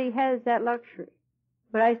everybody has that luxury.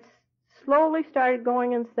 But I slowly started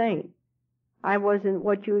going insane. I wasn't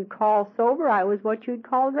what you would call sober. I was what you'd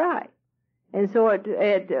call dry. And so at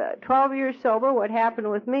 12 years sober, what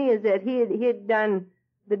happened with me is that he had done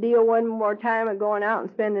the deal one more time of going out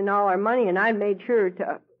and spending all our money, and I made sure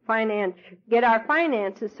to get our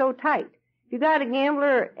finances so tight. If you got a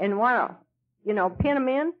gambler and want to, pin them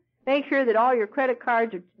in, make sure that all your credit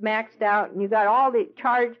cards are maxed out and you got all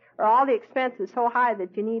the expenses so high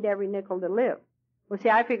that you need every nickel to live. Well, see,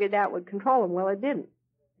 I figured that would control them. Well, it didn't.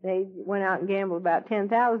 They went out and gambled about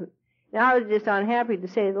 $10,000. And I was just unhappy, to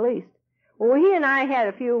say the least. Well, he and I had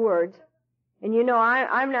a few words, and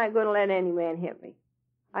I'm not going to let any man hit me.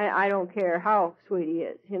 I don't care how sweet he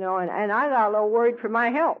is, and I got a little worried for my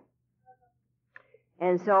health.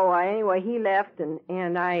 And so anyway, he left,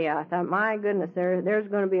 and I thought, my goodness, there's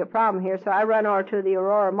going to be a problem here. So I run over to the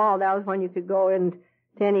Aurora Mall. That was when you could go into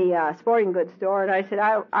any sporting goods store, and I said,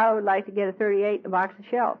 I would like to get a 38 and a box of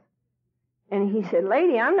shells. And he said,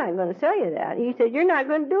 lady, I'm not going to sell you that. He said, you're not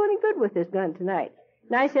going to do any good with this gun tonight.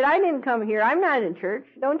 And I said, I didn't come here. I'm not in church.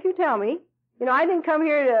 Don't you tell me. I didn't come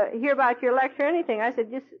here to hear about your lecture or anything. I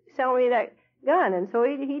said, just sell me that gun. And so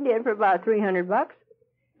he did for about $300.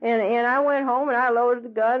 And I went home and I loaded the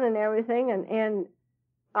gun and everything and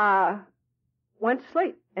went to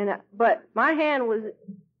sleep. But my hand was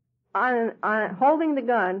on holding the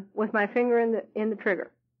gun with my finger in the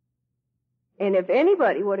trigger. And if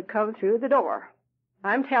anybody would have come through the door,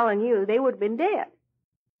 I'm telling you, they would have been dead.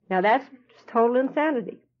 Now that's total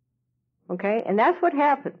insanity. Okay? And that's what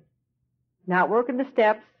happens. Not working the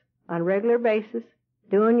steps on a regular basis,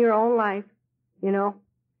 doing your own life, you know.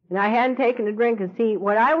 And I hadn't taken a drink, and see,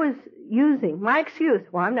 what I was using, my excuse,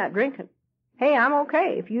 well, I'm not drinking. Hey, I'm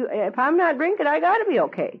okay. If I'm not drinking, I gotta be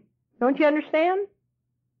okay. Don't you understand?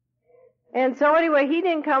 And so anyway, he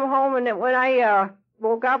didn't come home, and when I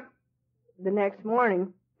woke up the next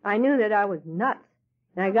morning, I knew that I was nuts.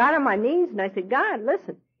 And I got on my knees and I said, God,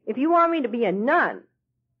 listen, if you want me to be a nun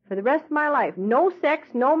for the rest of my life, no sex,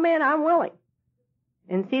 no men, I'm willing.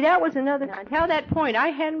 And see, that was another, until that point, I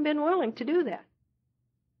hadn't been willing to do that.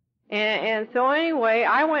 And so anyway,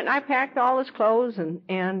 I went and I packed all his clothes and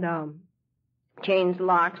changed the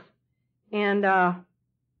locks and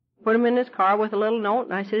put him in his car with a little note,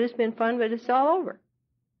 and I said, it's been fun, but it's all over.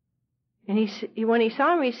 And when he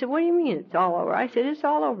saw me, he said, what do you mean it's all over? I said, it's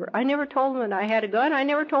all over. I never told him that I had a gun. I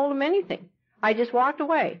never told him anything. I just walked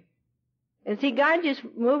away. And see, God just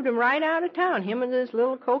moved him right out of town, him and his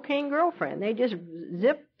little cocaine girlfriend. They just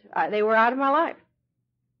zipped. They were out of my life.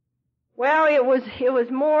 Well, it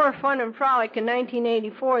was more fun and frolic in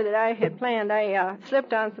 1984 that I had planned. I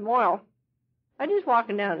slipped on some oil. I was just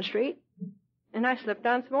walking down the street, and I slipped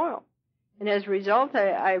on some oil. And as a result,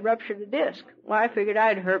 I ruptured a disc. Well, I figured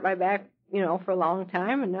I'd hurt my back, you know, for a long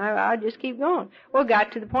time, and I'd just keep going. Well, it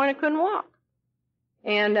got to the point I couldn't walk.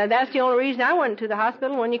 And that's the only reason I went to the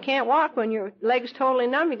hospital. When you can't walk, when your leg's totally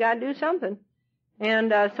numb, you got to do something.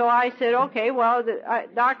 And so I said, okay, well, the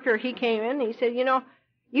doctor, he came in, and he said, you know,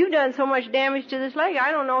 you've done so much damage to this leg, I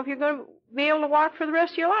don't know if you're going to be able to walk for the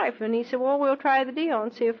rest of your life. And he said, well, we'll try the deal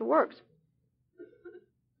and see if it works.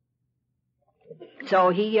 So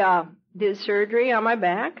he did surgery on my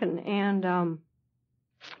back, and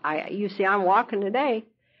you see, I'm walking today.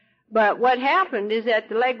 But what happened is that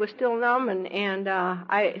the leg was still numb,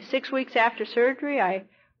 and 6 weeks after surgery, I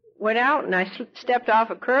went out and I stepped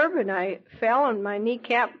off a curb and I fell, and my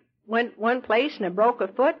kneecap went one place and I broke a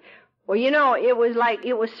foot. Well, you know, it was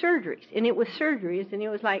surgeries, and it was surgeries, and it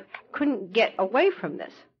was like I couldn't get away from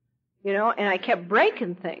this, you know, and I kept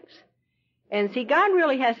breaking things. And see, God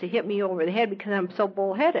really has to hit me over the head because I'm so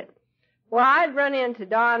bullheaded. Well, I'd run into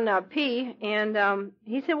Don P., and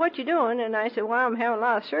he said, what you doing? And I said, well, I'm having a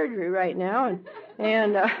lot of surgery right now.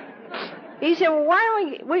 And he said, well,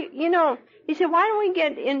 why don't why don't we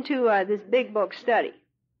get into this big book study?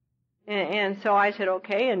 And so I said,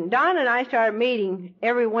 okay. And Don and I started meeting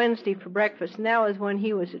every Wednesday for breakfast, and that was when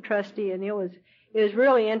he was a trustee, and it was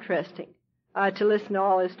really interesting to listen to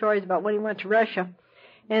all his stories about when he went to Russia.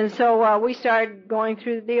 And so we started going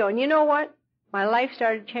through the deal. And you know what? My life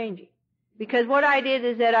started changing. Because what I did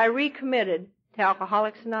is that I recommitted to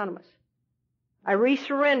Alcoholics Anonymous. I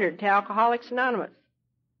resurrendered to Alcoholics Anonymous.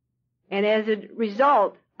 And as a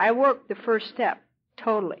result, I worked the first step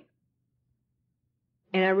totally.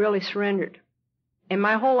 And I really surrendered. And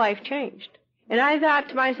my whole life changed. And I thought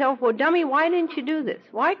to myself, well, dummy, why didn't you do this?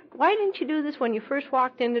 Why didn't you do this when you first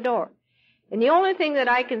walked in the door? And the only thing that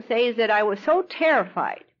I can say is that I was so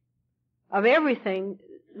terrified of everything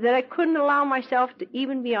that I couldn't allow myself to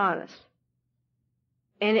even be honest.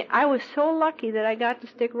 And I was so lucky that I got to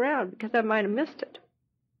stick around because I might have missed it.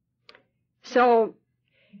 So,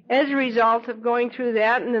 as a result of going through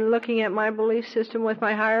that and then looking at my belief system with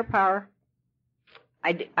my higher power,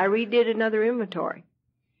 I redid another inventory.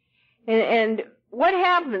 And what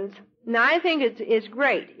happens, now I think it's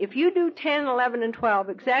great. If you do 10, 11, and 12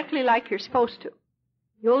 exactly like you're supposed to,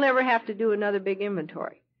 you'll never have to do another big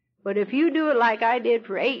inventory. But if you do it like I did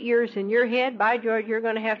for 8 years in your head, by George, you're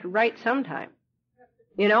going to have to write sometime.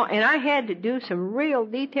 You know, and I had to do some real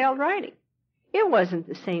detailed writing. It wasn't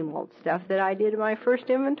the same old stuff that I did in my first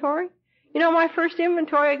inventory. You know, my first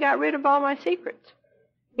inventory, I got rid of all my secrets.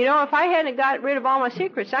 You know, if I hadn't got rid of all my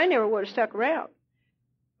secrets, I never would have stuck around.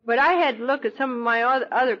 But I had to look at some of my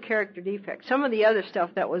other character defects, some of the other stuff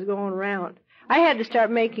that was going around. I had to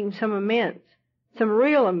start making some amends, some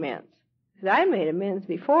real amends. Because I made amends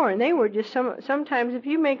before, and they were just sometimes if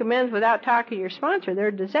you make amends without talking to your sponsor,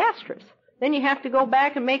 they're disastrous. Then you have to go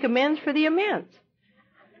back and make amends for the amends,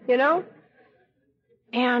 you know?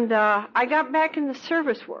 And I got back into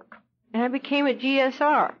service work, and I became a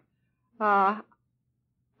GSR. I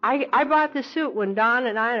bought the suit when Don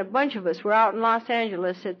and I and a bunch of us were out in Los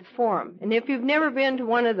Angeles at the Forum. And if you've never been to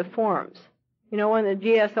one of the forums, you know, in the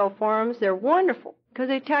GSO forums. They're wonderful because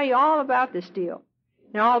they tell you all about this deal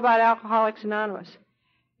and all about Alcoholics Anonymous.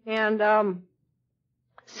 And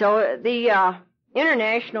so the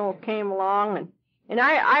International came along, and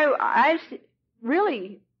I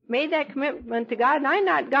really made that commitment to God, and I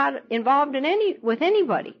not got involved with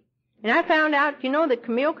anybody. And I found out, you know, that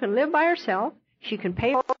Camille can live by herself. She can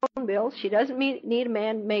pay her own bills. She doesn't need a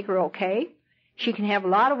man to make her okay. She can have a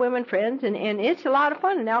lot of women friends, and it's a lot of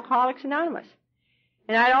fun in Alcoholics Anonymous.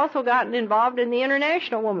 And I'd also gotten involved in the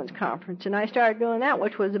International Women's Conference, and I started doing that,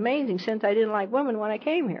 which was amazing since I didn't like women when I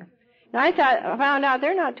came here. And I found out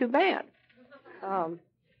they're not too bad.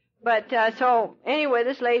 So anyway,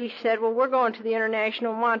 this lady said, well, we're going to the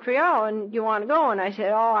International Montreal, and you want to go? And I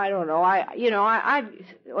said, oh, I don't know. I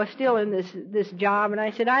was still in this job, and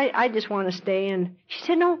I said, I just want to stay. And she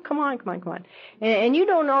said, no, come on. And you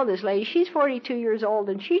don't know this lady. She's 42 years old,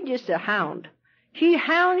 and she's just a hound. She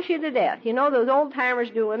hounds you to death. You know, those old timers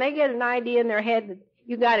do. When they get an idea in their head that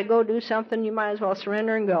you got to go do something, you might as well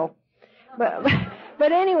surrender and go.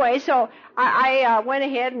 But anyway, so I went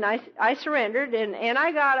ahead and I surrendered, and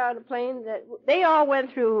I got on a plane that they all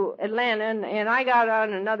went through Atlanta, and I got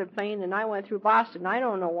on another plane and I went through Boston. I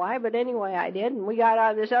don't know why, but anyway I did, and we got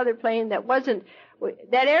on this other plane that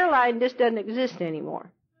airline just doesn't exist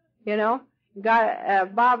anymore, you know.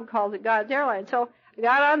 Bob calls it God's airline. So I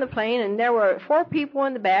got on the plane, and there were 4 people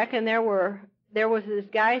in the back, and there was this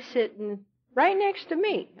guy sitting right next to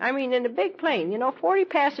me. I mean, in a big plane,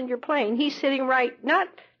 40-passenger plane. He's sitting right, not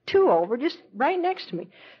 2 over, just right next to me.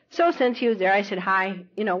 So since he was there, I said, hi,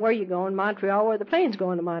 where are you going? Montreal. Where the plane's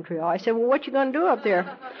going to Montreal. I said, well, what you going to do up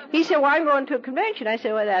there? He said, well, I'm going to a convention. I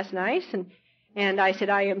said, well, that's nice. And I said,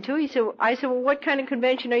 I am too. I said, well, what kind of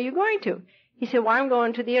convention are you going to? He said, well, I'm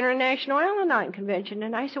going to the International Al-Anon Convention.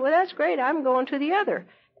 And I said, well, that's great. I'm going to the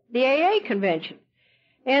AA convention.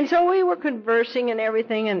 And so we were conversing and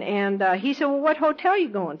everything, and he said, well, what hotel are you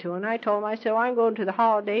going to? And I told him, I said, well, I'm going to the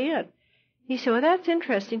Holiday Inn. He said, well, that's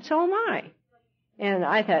interesting, so am I. And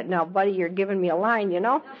I thought, now, buddy, you're giving me a line,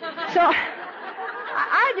 So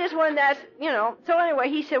I just went that, So anyway,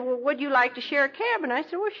 he said, well, would you like to share a cab? And I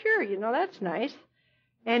said, well, sure, that's nice.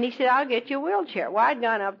 And he said, I'll get you a wheelchair. Well, I'd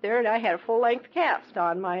gone up there, and I had a full-length cast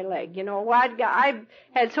on my leg. I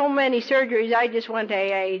had so many surgeries, I just went to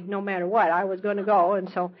AA no matter what. I was going to go, and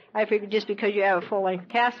so I figured just because you have a full-length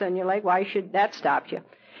cast on your leg, why should that stop you?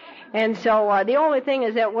 And so the only thing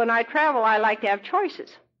is that when I travel, I like to have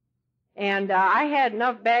choices. And I had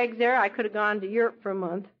enough bags there, I could have gone to Europe for a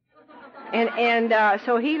month. And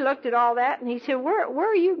so he looked at all that, and he said, where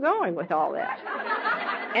are you going with all that?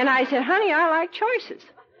 And I said, honey, I like choices.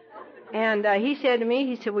 And he said to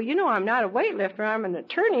me, well, I'm not a weightlifter, I'm an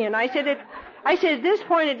attorney. And I said, at this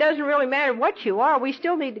point, it doesn't really matter what you are. We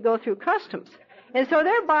still need to go through customs. And so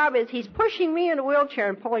there Bob is. He's pushing me in a wheelchair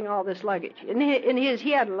and pulling all this luggage. And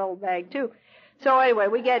he had a little bag, too. So anyway,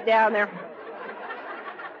 we get down there.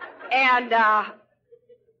 And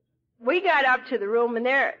we got up to the room, and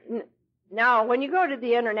there... Now, when you go to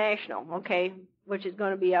the International, okay, which is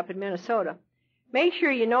going to be up in Minnesota, make sure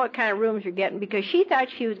you know what kind of rooms you're getting, because she thought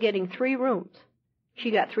she was getting 3 rooms.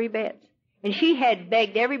 She got 3 beds. And she had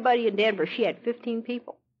begged everybody in Denver. She had 15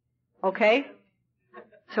 people. Okay?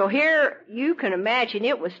 So here, you can imagine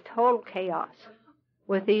it was total chaos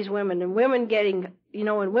with these women. And women getting,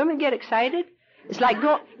 when women get excited, it's like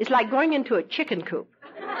going into a chicken coop.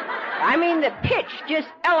 I mean, the pitch just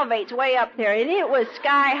elevates way up there, and it was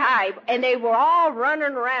sky high, and they were all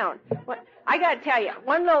running around. I got to tell you,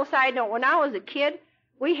 one little side note, when I was a kid,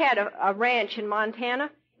 we had a ranch in Montana,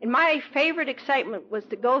 and my favorite excitement was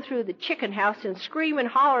to go through the chicken house and scream and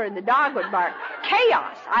holler, and the dog would bark.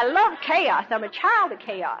 Chaos. I love chaos. I'm a child of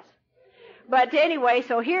chaos. But anyway,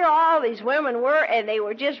 so here all these women were, and they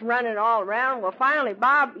were just running all around. Well, finally,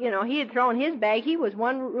 Bob, he had thrown his bag. He was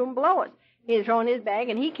one room below us. He had thrown his bag,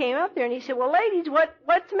 and he came up there, and he said, well, ladies,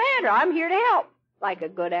 what's the matter? I'm here to help. Like a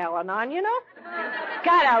good al-anon,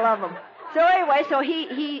 God, I love him. So anyway, so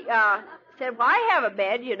he said, well, I have a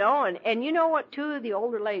bed, and you know what, 2 of the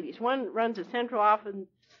older ladies, one runs a central office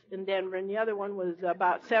in Denver, and the other one was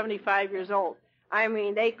about 75 years old. I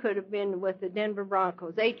mean, they could have been with the Denver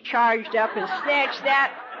Broncos. They charged up and snatched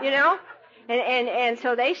that, and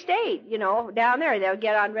so they stayed, down there. They'll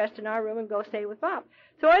get on rest in our room and go stay with Bob.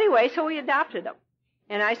 So anyway, so we adopted them.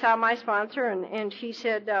 And I saw my sponsor, and she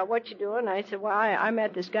said, what you doing? I said, well, I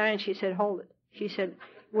met this guy, and she said, hold it. She said,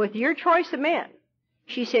 with your choice of men,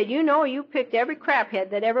 she said, you picked every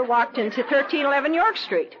craphead that ever walked into 1311 York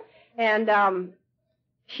Street. And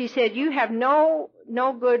she said, you have no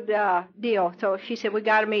good deal. So she said, we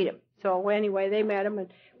got to meet him. So anyway, they met him,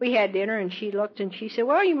 and we had dinner, and she looked, and she said,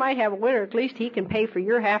 well, you might have a winner. At least he can pay for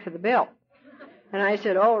your half of the bill. And I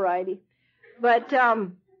said, all righty. But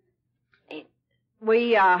that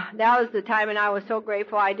was the time, and I was so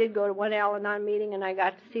grateful. I did go to one al-anon meeting, and I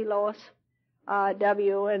got to see Lois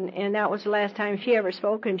W., and that was the last time she ever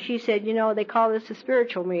spoke. And she said, you know, they call this a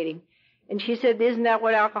spiritual meeting. And she said, isn't that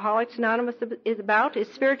what Alcoholics Anonymous is about?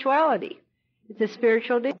 It's spirituality. It's a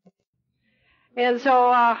spiritual deal. And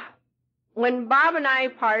so when Bob and I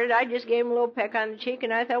parted, I just gave him a little peck on the cheek,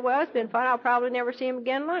 and I thought, well, it's been fun. I'll probably never see him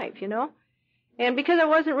again in life, you know. And because I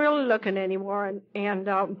wasn't really looking anymore, and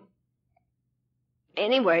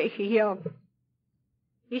anyway, he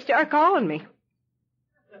started calling me.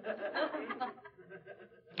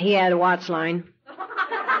 He had a watch line.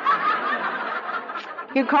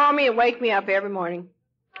 He'd call me and wake me up every morning.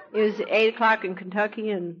 It was 8 o'clock in Kentucky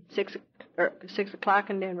and 6 o'clock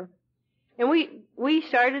in Denver. And we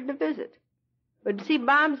started to visit. But see,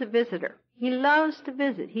 Bob's a visitor. He loves to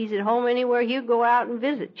visit. He's at home anywhere. He'll go out and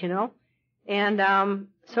visit, you know. And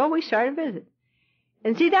so we started to visit.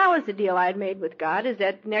 And see, that was the deal I had made with God, is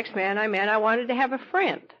that the next man I met, I wanted to have a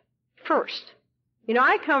friend first. You know,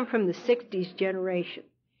 I come from the 60s generation.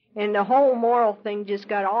 And the whole moral thing just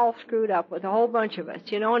got all screwed up with a whole bunch of us,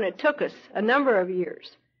 you know, and it took us a number of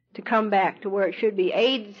years to come back to where it should be.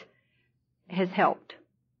 AIDS has helped.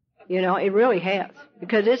 You know, it really has,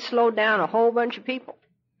 because it slowed down a whole bunch of people.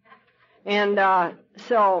 And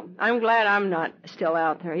so I'm glad I'm not still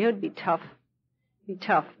out there. It would be tough.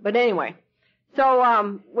 But anyway,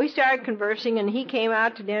 so we started conversing, and he came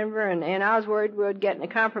out to Denver, and I was worried we would get in a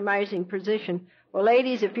compromising position. Well,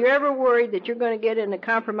 ladies, if you're ever worried that you're going to get in a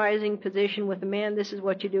compromising position with a man, this is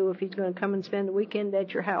what you do if he's going to come and spend the weekend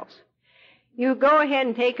at your house. You go ahead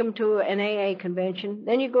and take him to an AA convention.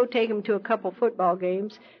 Then you go take him to a couple football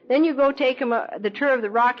games. Then you go take him the tour of the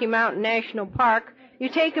Rocky Mountain National Park. You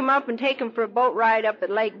take him up and take him for a boat ride up at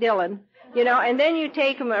Lake Dillon, you know, and then you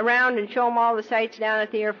take him around and show him all the sights down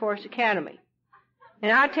at the Air Force Academy.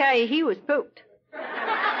 And I'll tell you, he was pooped.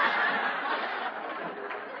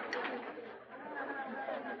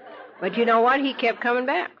 But you know what? He kept coming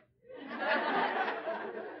back.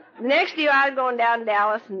 The next year I was going down to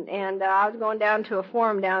Dallas, and I was going down to a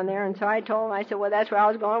forum down there, and so I told him, I said, well, that's where I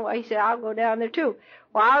was going. Well, he said, I'll go down there too.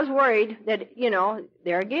 Well, I was worried that, you know,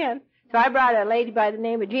 there again. So I brought a lady by the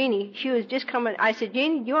name of Jeannie. She was just coming. I said,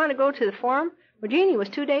 Jeannie, do you want to go to the forum? Well, Jeannie was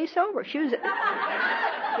 2 days sober. She was,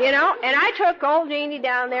 you know, and I took old Jeannie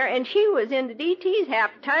down there, and she was into DTs half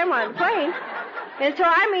the time on the plane. And so,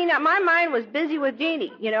 I mean, my mind was busy with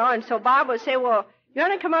Jeannie, you know, and so Bob would say, well, you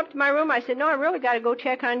want to come up to my room? I said, no, I really got to go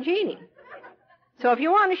check on Jeannie. So if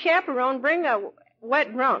you want a chaperone, bring a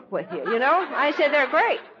wet drunk with you, you know? I said, they're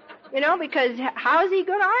great, you know, because how's he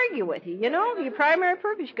going to argue with you, you know? Your primary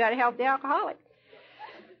purpose, you got to help the alcoholic.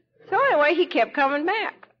 So anyway, he kept coming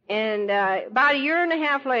back. And about a year and a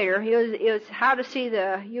half later, it was How to See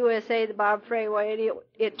the USA, the Bob Frey Way, and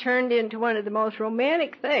it turned into one of the most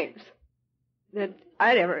romantic things that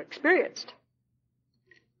I'd ever experienced.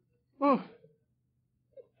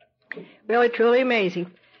 Really, truly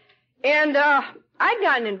amazing. And I'd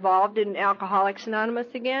gotten involved in Alcoholics Anonymous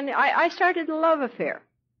again. I started a love affair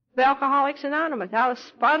with Alcoholics Anonymous. I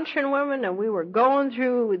was sponsoring women, and we were going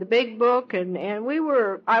through the big book, and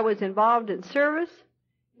I was involved in service.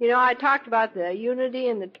 You know, I talked about the unity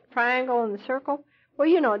and the triangle and the circle. Well,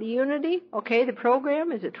 you know, the unity, okay, the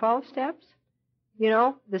program is 12 steps. You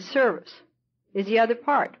know, the service is the other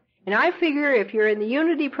part. And I figure if you're in the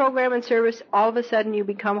unity program and service, all of a sudden you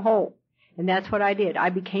become whole. And that's what I did. I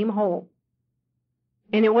became whole.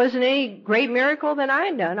 And it wasn't any great miracle that I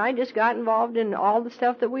had done. I just got involved in all the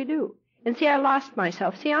stuff that we do. And see, I lost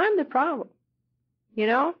myself. See, I'm the problem. You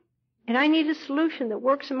know? And I need a solution that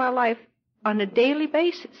works in my life on a daily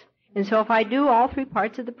basis. And so if I do all 3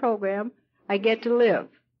 parts of the program, I get to live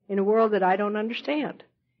in a world that I don't understand.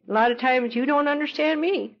 A lot of times you don't understand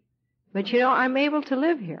me. But, you know, I'm able to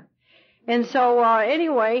live here. And so,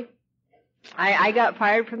 anyway, I got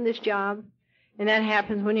fired from this job, and that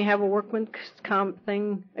happens when you have a workman's comp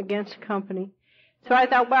thing against a company. So I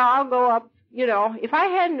thought, well, I'll go up, you know. If I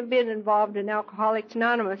hadn't been involved in Alcoholics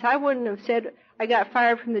Anonymous, I wouldn't have said I got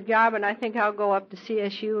fired from the job, and I think I'll go up to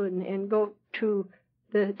CSU and go to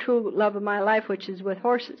the true love of my life, which is with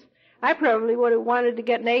horses. I probably would have wanted to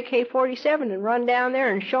get an AK-47 and run down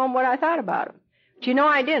there and show them what I thought about them. But, you know,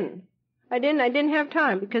 I didn't. I didn't have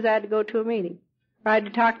time because I had to go to a meeting. Or I had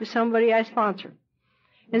to talk to somebody I sponsored.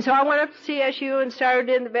 And so I went up to CSU and started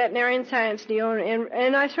in the veterinarian science deal,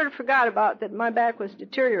 and I sort of forgot about that my back was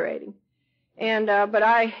deteriorating. And, but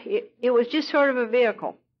it was just sort of a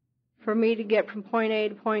vehicle for me to get from point A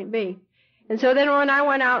to point B. And so then when I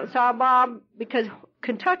went out and saw Bob, because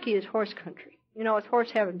Kentucky is horse country. You know, it's horse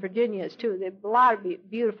heaven. Virginia is too. There's a lot of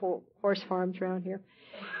beautiful horse farms around here.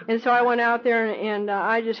 And so I went out there and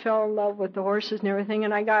I just fell in love with the horses and everything,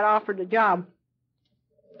 and I got offered a job.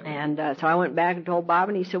 And so I went back and told Bob,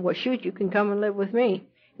 and he said, well, shoot, you can come and live with me.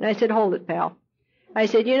 And I said, hold it, pal. I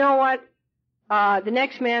said, you know what? The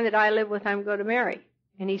next man that I live with, I'm going to marry.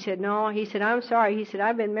 And he said, no. He said, I'm sorry. He said,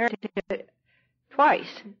 I've been married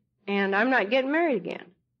twice, and I'm not getting married again.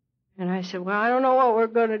 And I said, well, I don't know what we're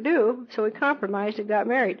going to do. So we compromised and got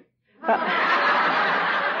married.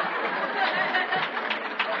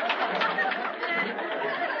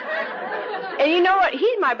 And you know what?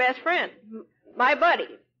 He's my best friend, my buddy.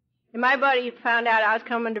 And my buddy found out I was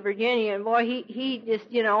coming to Virginia, and boy, he just,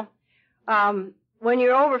 you know, when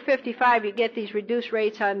you're over 55, you get these reduced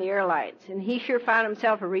rates on the airlines. And he sure found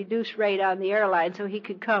himself a reduced rate on the airline so he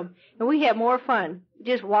could come. And we had more fun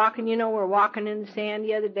just walking. You know, we're walking in the sand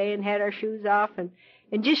the other day and had our shoes off and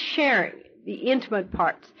just sharing the intimate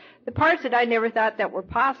parts, the parts that I never thought that were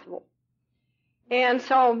possible. And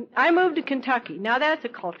so I moved to Kentucky. Now that's a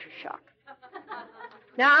culture shock.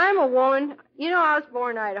 Now I'm a woman. You know, I was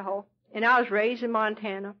born in Idaho, and I was raised in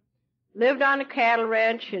Montana. Lived on a cattle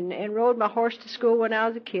ranch and rode my horse to school when I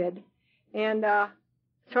was a kid. And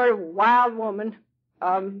sort of a wild woman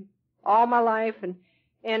all my life. And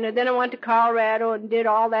then I went to Colorado and did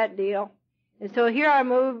all that deal. And so here I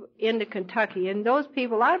moved into Kentucky. And those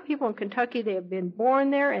people, a lot of people in Kentucky, they have been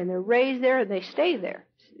born there and they're raised there and they stay there.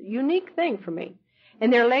 It's a unique thing for me.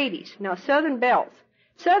 And they're ladies. Now, Southern belles.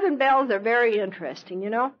 Southern belles are very interesting, you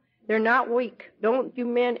know. They're not weak. Don't you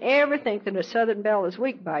men ever think that a Southern belle is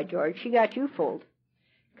weak, by George. She got you fooled.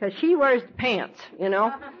 Because she wears the pants, you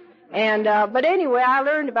know. And but anyway, I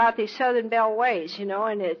learned about these Southern belle ways, you know,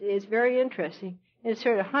 and it's very interesting. And it's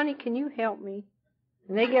sort of, honey, can you help me?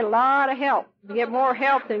 And they get a lot of help. They get more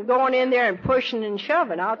help than going in there and pushing and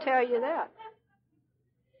shoving, I'll tell you that.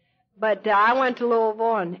 But I went to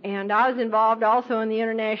Louisville, and I was involved also in the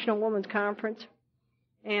International Women's Conference.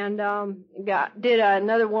 And did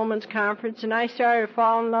another women's conference, and I started to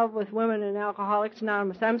fall in love with Women in Alcoholics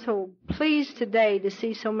Anonymous. I'm so pleased today to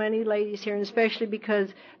see so many ladies here, and especially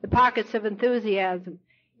because the pockets of enthusiasm.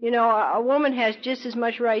 You know, a woman has just as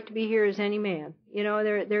much right to be here as any man. You know,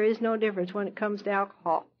 there is no difference when it comes to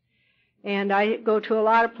alcohol. And I go to a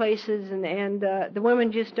lot of places, and the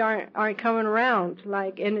women just aren't coming around,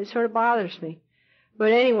 and it sort of bothers me.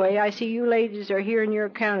 But anyway, I see you ladies are here and you're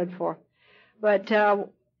accounted for. But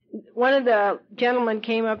one of the gentlemen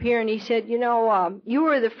came up here and he said, you know, you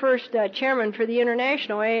were the first chairman for the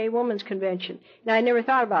International AA Women's Convention. And I never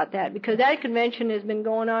thought about that because that convention has been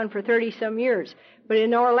going on for 30-some years. But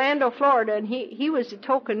in Orlando, Florida, and he was the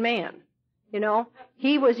token man, you know.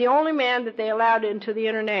 He was the only man that they allowed into the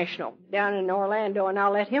International down in Orlando, and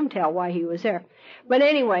I'll let him tell why he was there. But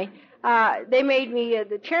anyway, they made me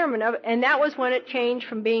the chairman of it, and that was when it changed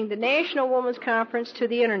from being the National Women's Conference to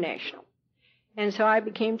the International. And so I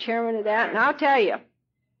became chairman of that. And I'll tell you,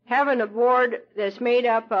 having a board that's made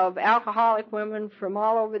up of alcoholic women from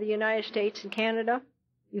all over the United States and Canada,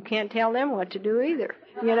 you can't tell them what to do either,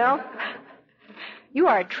 you know. You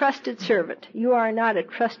are a trusted servant. You are not a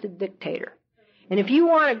trusted dictator. And if you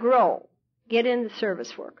want to grow, get into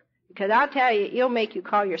service work. Because I'll tell you, it'll make you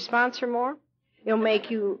call your sponsor more. It'll make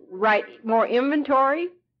you write more inventory,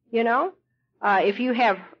 you know. If you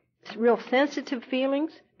have real sensitive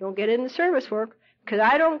feelings, don't get into service work, because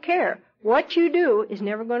I don't care. What you do is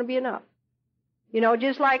never going to be enough. You know,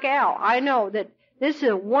 just like Al, I know that this is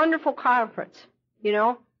a wonderful conference, you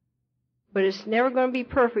know, but it's never going to be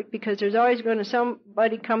perfect because there's always going to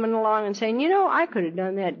somebody coming along and saying, you know, I could have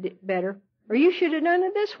done that better, or you should have done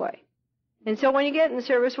it this way. And so when you get in the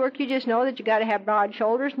service work, you just know that you got to have broad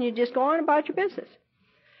shoulders and you just go on about your business.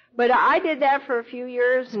 But I did that for a few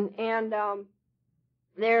years, and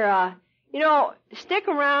you know, stick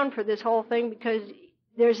around for this whole thing because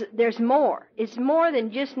there's more. It's more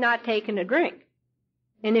than just not taking a drink.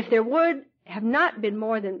 And if there would have not been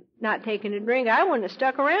more than not taking a drink, I wouldn't have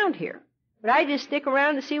stuck around here. But I just stick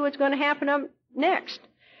around to see what's going to happen up next.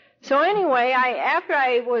 So anyway, after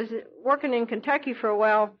I was working in Kentucky for a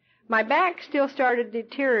while, my back still started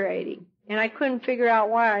deteriorating, and I couldn't figure out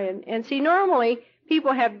why. And see, normally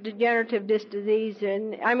people have degenerative disc disease,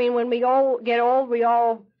 and I mean, when we get old, we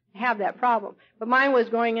all have that problem. But mine was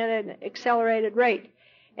going at an accelerated rate.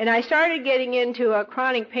 And I started getting into a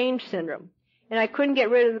chronic pain syndrome. And I couldn't get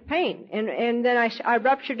rid of the pain. And then I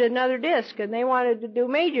ruptured another disc, and they wanted to do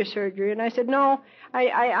major surgery. And I said, no,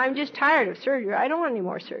 I'm just tired of surgery. I don't want any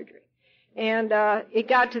more surgery. And it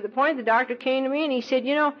got to the point the doctor came to me and he said,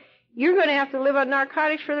 you know, you're going to have to live on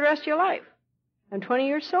narcotics for the rest of your life. I'm 20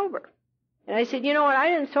 years sober. And I said, you know what, I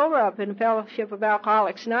didn't sober up in Fellowship of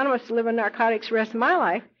Alcoholics Anonymous to live on narcotics the rest of my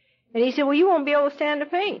life. And he said, well, you won't be able to stand the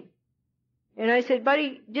pain. And I said,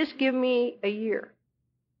 buddy, just give me a year.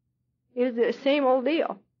 It was the same old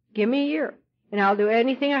deal. Give me a year, and I'll do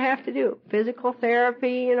anything I have to do. Physical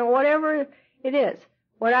therapy, whatever it is.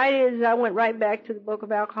 What I did is I went right back to the book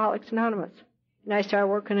of Alcoholics Anonymous, and I started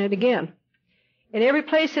working it again. And every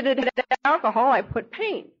place that it had alcohol, I put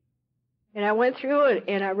pain. And I went through it,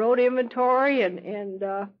 and I wrote inventory, and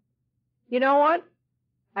you know what?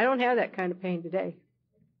 I don't have that kind of pain today.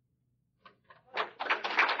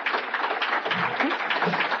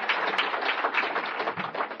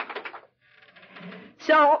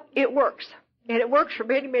 So it works, and it works for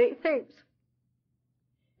many, many things.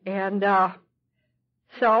 And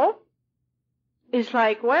so it's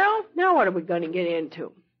like, well, now what are we going to get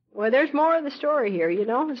into? Well, there's more of the story here,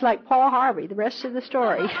 It's like Paul Harvey, the rest of the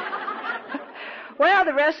story. Well,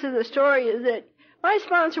 the rest of the story is that my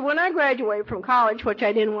sponsor, when I graduated from college, which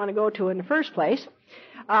I didn't want to go to in the first place,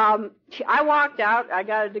 I walked out. I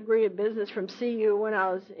got a degree in business from CU when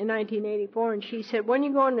I was in 1984, and she said, when are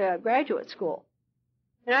you going to graduate school?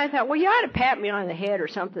 And I thought, well, you ought to pat me on the head or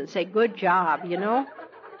something and say, good job,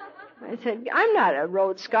 I said, I'm not a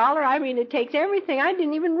Rhodes Scholar. I mean, it takes everything. I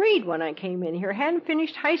didn't even read when I came in here. I hadn't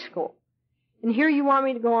finished high school. And here you want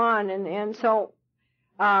me to go on. And so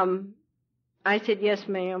I said, yes,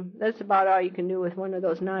 ma'am. That's about all you can do with one of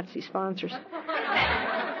those Nazi sponsors.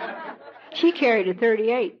 She carried a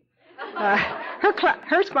 38.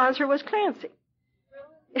 Her sponsor was Clancy.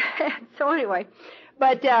 So anyway,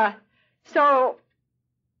 but so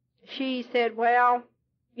she said, well,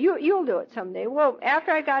 you'll do it someday. Well,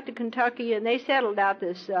 after I got to Kentucky and they settled out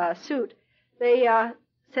this suit, they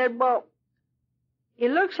said, well,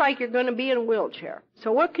 it looks like you're going to be in a wheelchair.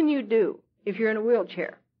 So what can you do if you're in a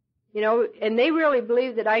wheelchair? And they really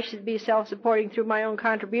believe that I should be self-supporting through my own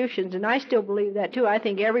contributions, and I still believe that too. I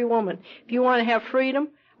think every woman, if you want to have freedom,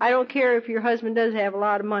 I don't care if your husband does have a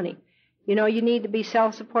lot of money. You need to be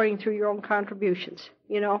self-supporting through your own contributions,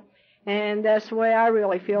 and that's the way I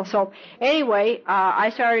really feel. So anyway, I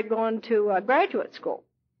started going to graduate school,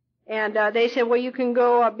 and they said, well, you can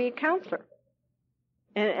go be a counselor.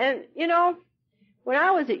 And when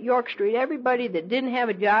I was at York Street, everybody that didn't have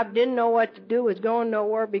a job, didn't know what to do, was going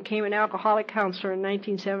nowhere, became an alcoholic counselor in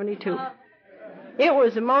 1972. It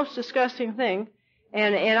was the most disgusting thing,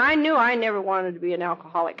 and I knew I never wanted to be an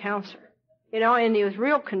alcoholic counselor, and there was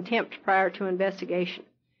real contempt prior to investigation.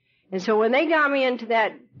 And so when they got me into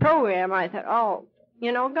that program, I thought, oh,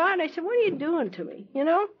 God, I said, what are you doing to me?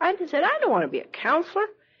 I just said, I don't want to be a counselor.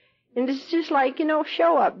 And it's just like,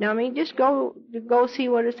 show up, dummy, just go see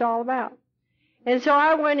what it's all about. And so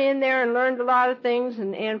I went in there and learned a lot of things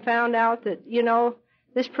and found out that,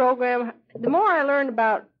 this program, the more I learned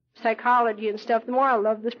about psychology and stuff, the more I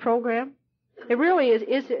love this program. It really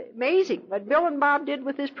is amazing what Bill and Bob did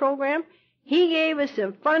with this program. He gave us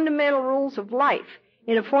some fundamental rules of life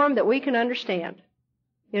in a form that we can understand,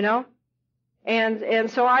 And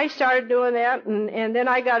so I started doing that, and then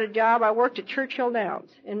I got a job. I worked at Churchill Downs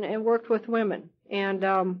and worked with women, and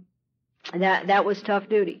that was tough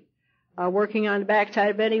duty. Working on the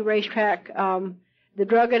backside of any racetrack. The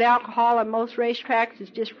drug and alcohol on most racetracks is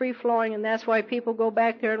just free-flowing, and that's why people go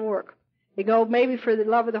back there and work. They go maybe for the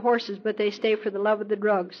love of the horses, but they stay for the love of the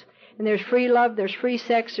drugs. And there's free love, there's free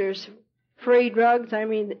sex, there's free drugs. I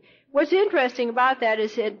mean, what's interesting about that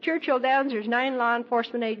is at Churchill Downs there's 9 law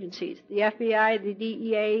enforcement agencies. The FBI, the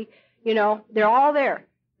DEA, they're all there.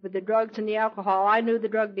 With the drugs and the alcohol, I knew the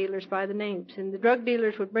drug dealers by the names, and the drug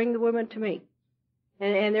dealers would bring the women to me.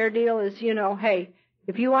 And their deal is, hey,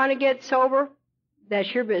 if you want to get sober,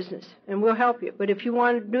 that's your business, and we'll help you. But if you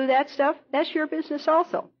want to do that stuff, that's your business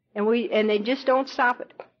also. And they just don't stop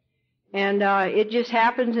it. And it just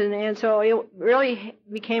happens, and so it really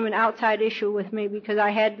became an outside issue with me because I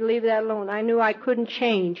had to leave that alone. I knew I couldn't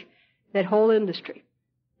change that whole industry,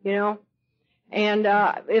 And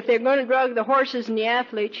if they're going to drug the horses and the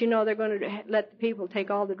athletes, they're going to let the people take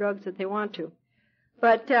all the drugs that they want to.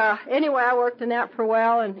 But anyway, I worked in that for a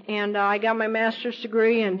while, and I got my master's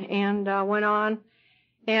degree and went on.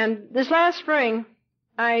 And this last spring,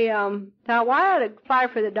 I thought, well, I ought to apply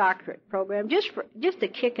for the doctorate program, just a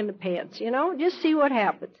kick in the pants, just see what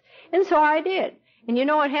happens. And so I did. And you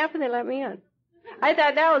know what happened? They let me in. I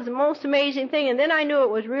thought that was the most amazing thing. And then I knew it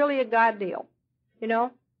was really a God deal,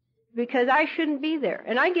 because I shouldn't be there.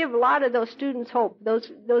 And I give a lot of those students hope, those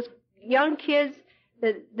young kids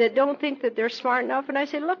that don't think that they're smart enough. And I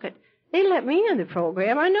say, look, they let me in the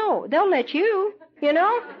program. I know. They'll let you,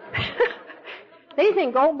 They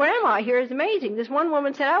think old grandma here is amazing. This one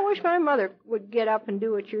woman said, I wish my mother would get up and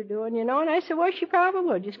do what you're doing, you know. And I said, well, she probably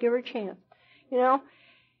would. Just give her a chance, you know.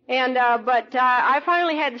 And but I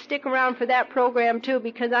finally had to stick around for that program, too,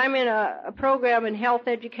 because I'm in a program in health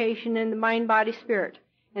education in the mind, body, spirit.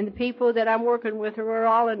 And the people that I'm working with are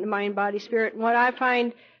all in the mind, body, spirit. And what I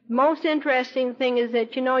find most interesting thing is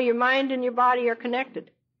that, you know, your mind and your body are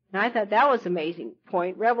connected. And I thought that was an amazing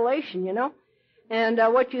point, revelation, you know. And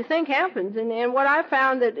what you think happens. And what I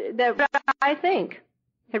found that what I think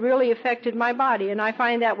had really affected my body. And I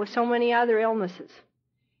find that with so many other illnesses.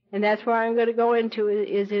 And that's where I'm going to go into,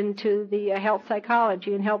 is into the health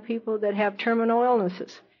psychology and help people that have terminal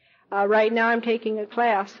illnesses. Right now I'm taking a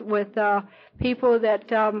class with people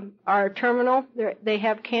that are terminal, they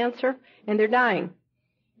have cancer, and they're dying.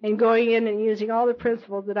 And going in and using all the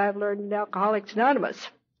principles that I've learned in Alcoholics Anonymous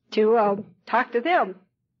to talk to them.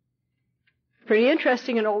 Pretty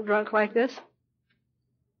interesting, an old drunk like this.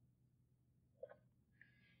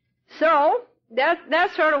 So,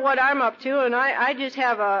 that's sort of what I'm up to, and I just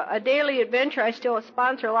have a daily adventure. I still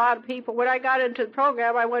sponsor a lot of people. When I got into the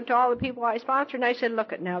program, I went to all the people I sponsored, and I said,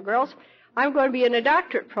 look it now, girls, I'm going to be in a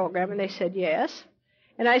doctorate program. And they said, yes.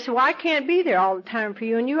 And I said, well, I can't be there all the time for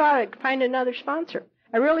you, and you ought to find another sponsor.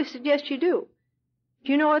 I really suggest you do.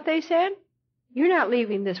 Do you know what they said? You're not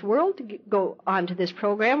leaving this world to go on to this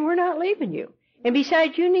program. We're not leaving you. And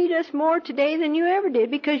besides, you need us more today than you ever did,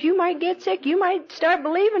 because you might get sick. You might start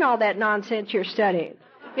believing all that nonsense you're studying,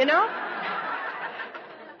 you know?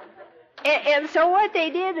 and so what they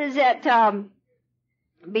did is that,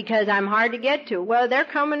 because I'm hard to get to, well, they're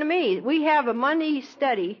coming to me. We have a Monday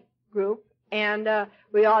study group, and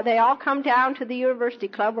they all come down to the University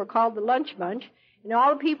Club. We're called the Lunch Bunch. And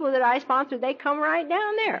all the people that I sponsor, they come right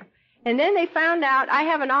down there. And then they found out, I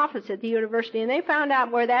have an office at the university, and they found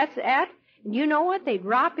out where that's at. And you know what? They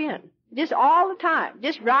drop in. Just all the time.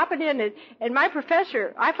 Just dropping in. And my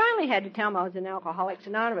professor, I finally had to tell him I was in Alcoholics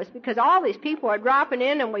Anonymous, because all these people are dropping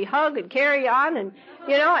in, and we hug and carry on, and,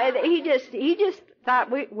 you know, and he just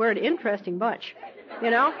thought we're an interesting bunch,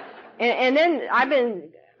 you know. And then I've been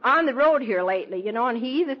on the road here lately, you know, and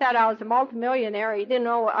he either thought I was a multimillionaire, or he didn't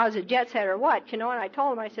know I was a jet set or what, you know. And I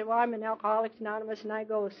told him, I said, well, I'm in Alcoholics Anonymous, and I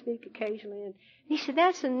go speak occasionally. And he said,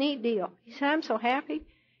 that's a neat deal. He said, I'm so happy.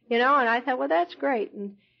 You know, and I thought, well, that's great.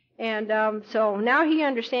 And so now he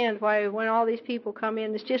understands why when all these people come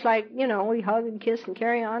in, it's just like, you know, we hug and kiss and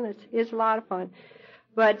carry on. It's a lot of fun.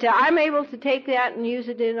 But I'm able to take that and use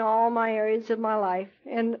it in all my areas of my life.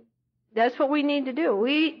 And that's what we need to do.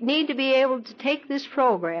 We need to be able to take this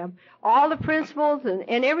program, all the principles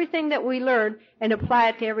and everything that we learn, and apply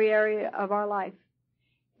it to every area of our life.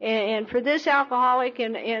 And for this alcoholic,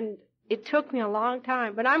 and it took me a long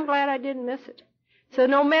time, but I'm glad I didn't miss it. So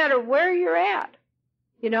no matter where you're at,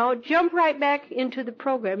 you know, jump right back into the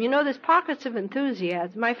program. You know, there's pockets of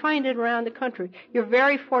enthusiasm. I find it around the country. You're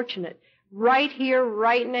very fortunate. Right here,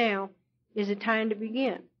 right now, is the time to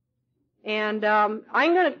begin. And I'm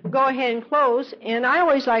going to go ahead and close. And I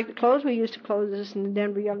always like to close. We used to close this in the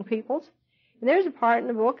Denver Young People's. And there's a part in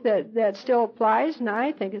the book that still applies, and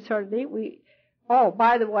I think it's sort of neat. Oh,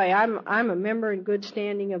 by the way, I'm a member in good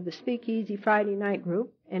standing of the Speakeasy Friday Night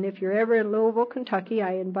Group. And if you're ever in Louisville, Kentucky,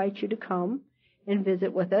 I invite you to come and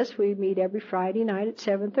visit with us. We meet every Friday night at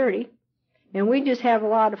 7:30. And we just have a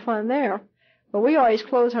lot of fun there. But we always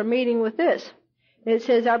close our meeting with this. It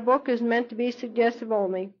says, our book is meant to be suggestive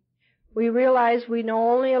only. We realize we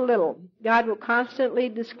know only a little. God will constantly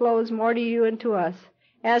disclose more to you and to us.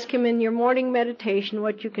 Ask him in your morning meditation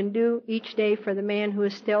what you can do each day for the man who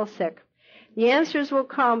is still sick. The answers will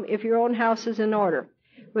come if your own house is in order.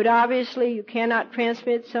 But obviously you cannot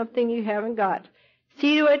transmit something you haven't got.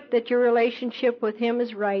 See to it that your relationship with him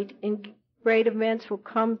is right, and great events will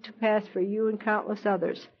come to pass for you and countless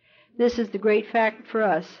others. This is the great fact for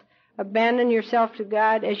us. Abandon yourself to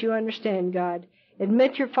God as you understand God.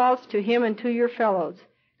 Admit your faults to him and to your fellows.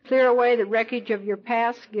 Clear away the wreckage of your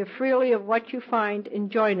past. Give freely of what you find, and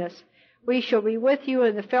join us. We shall be with you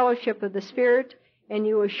in the fellowship of the Spirit, and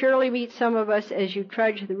you will surely meet some of us as you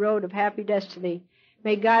trudge the road of happy destiny.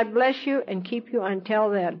 May God bless you and keep you until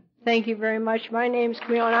then. Thank you very much. My name's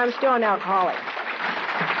Camille, and I'm still an alcoholic.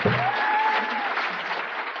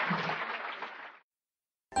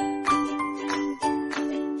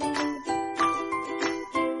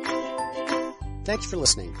 Thanks for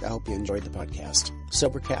listening. I hope you enjoyed the podcast.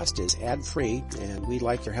 Sobercast is ad-free, and we'd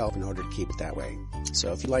like your help in order to keep it that way.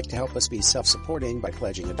 So if you'd like to help us be self-supporting by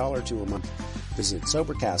pledging $1 or $2 a month, visit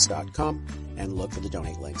Sobercast.com and look for the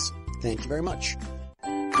donate links. Thank you very much.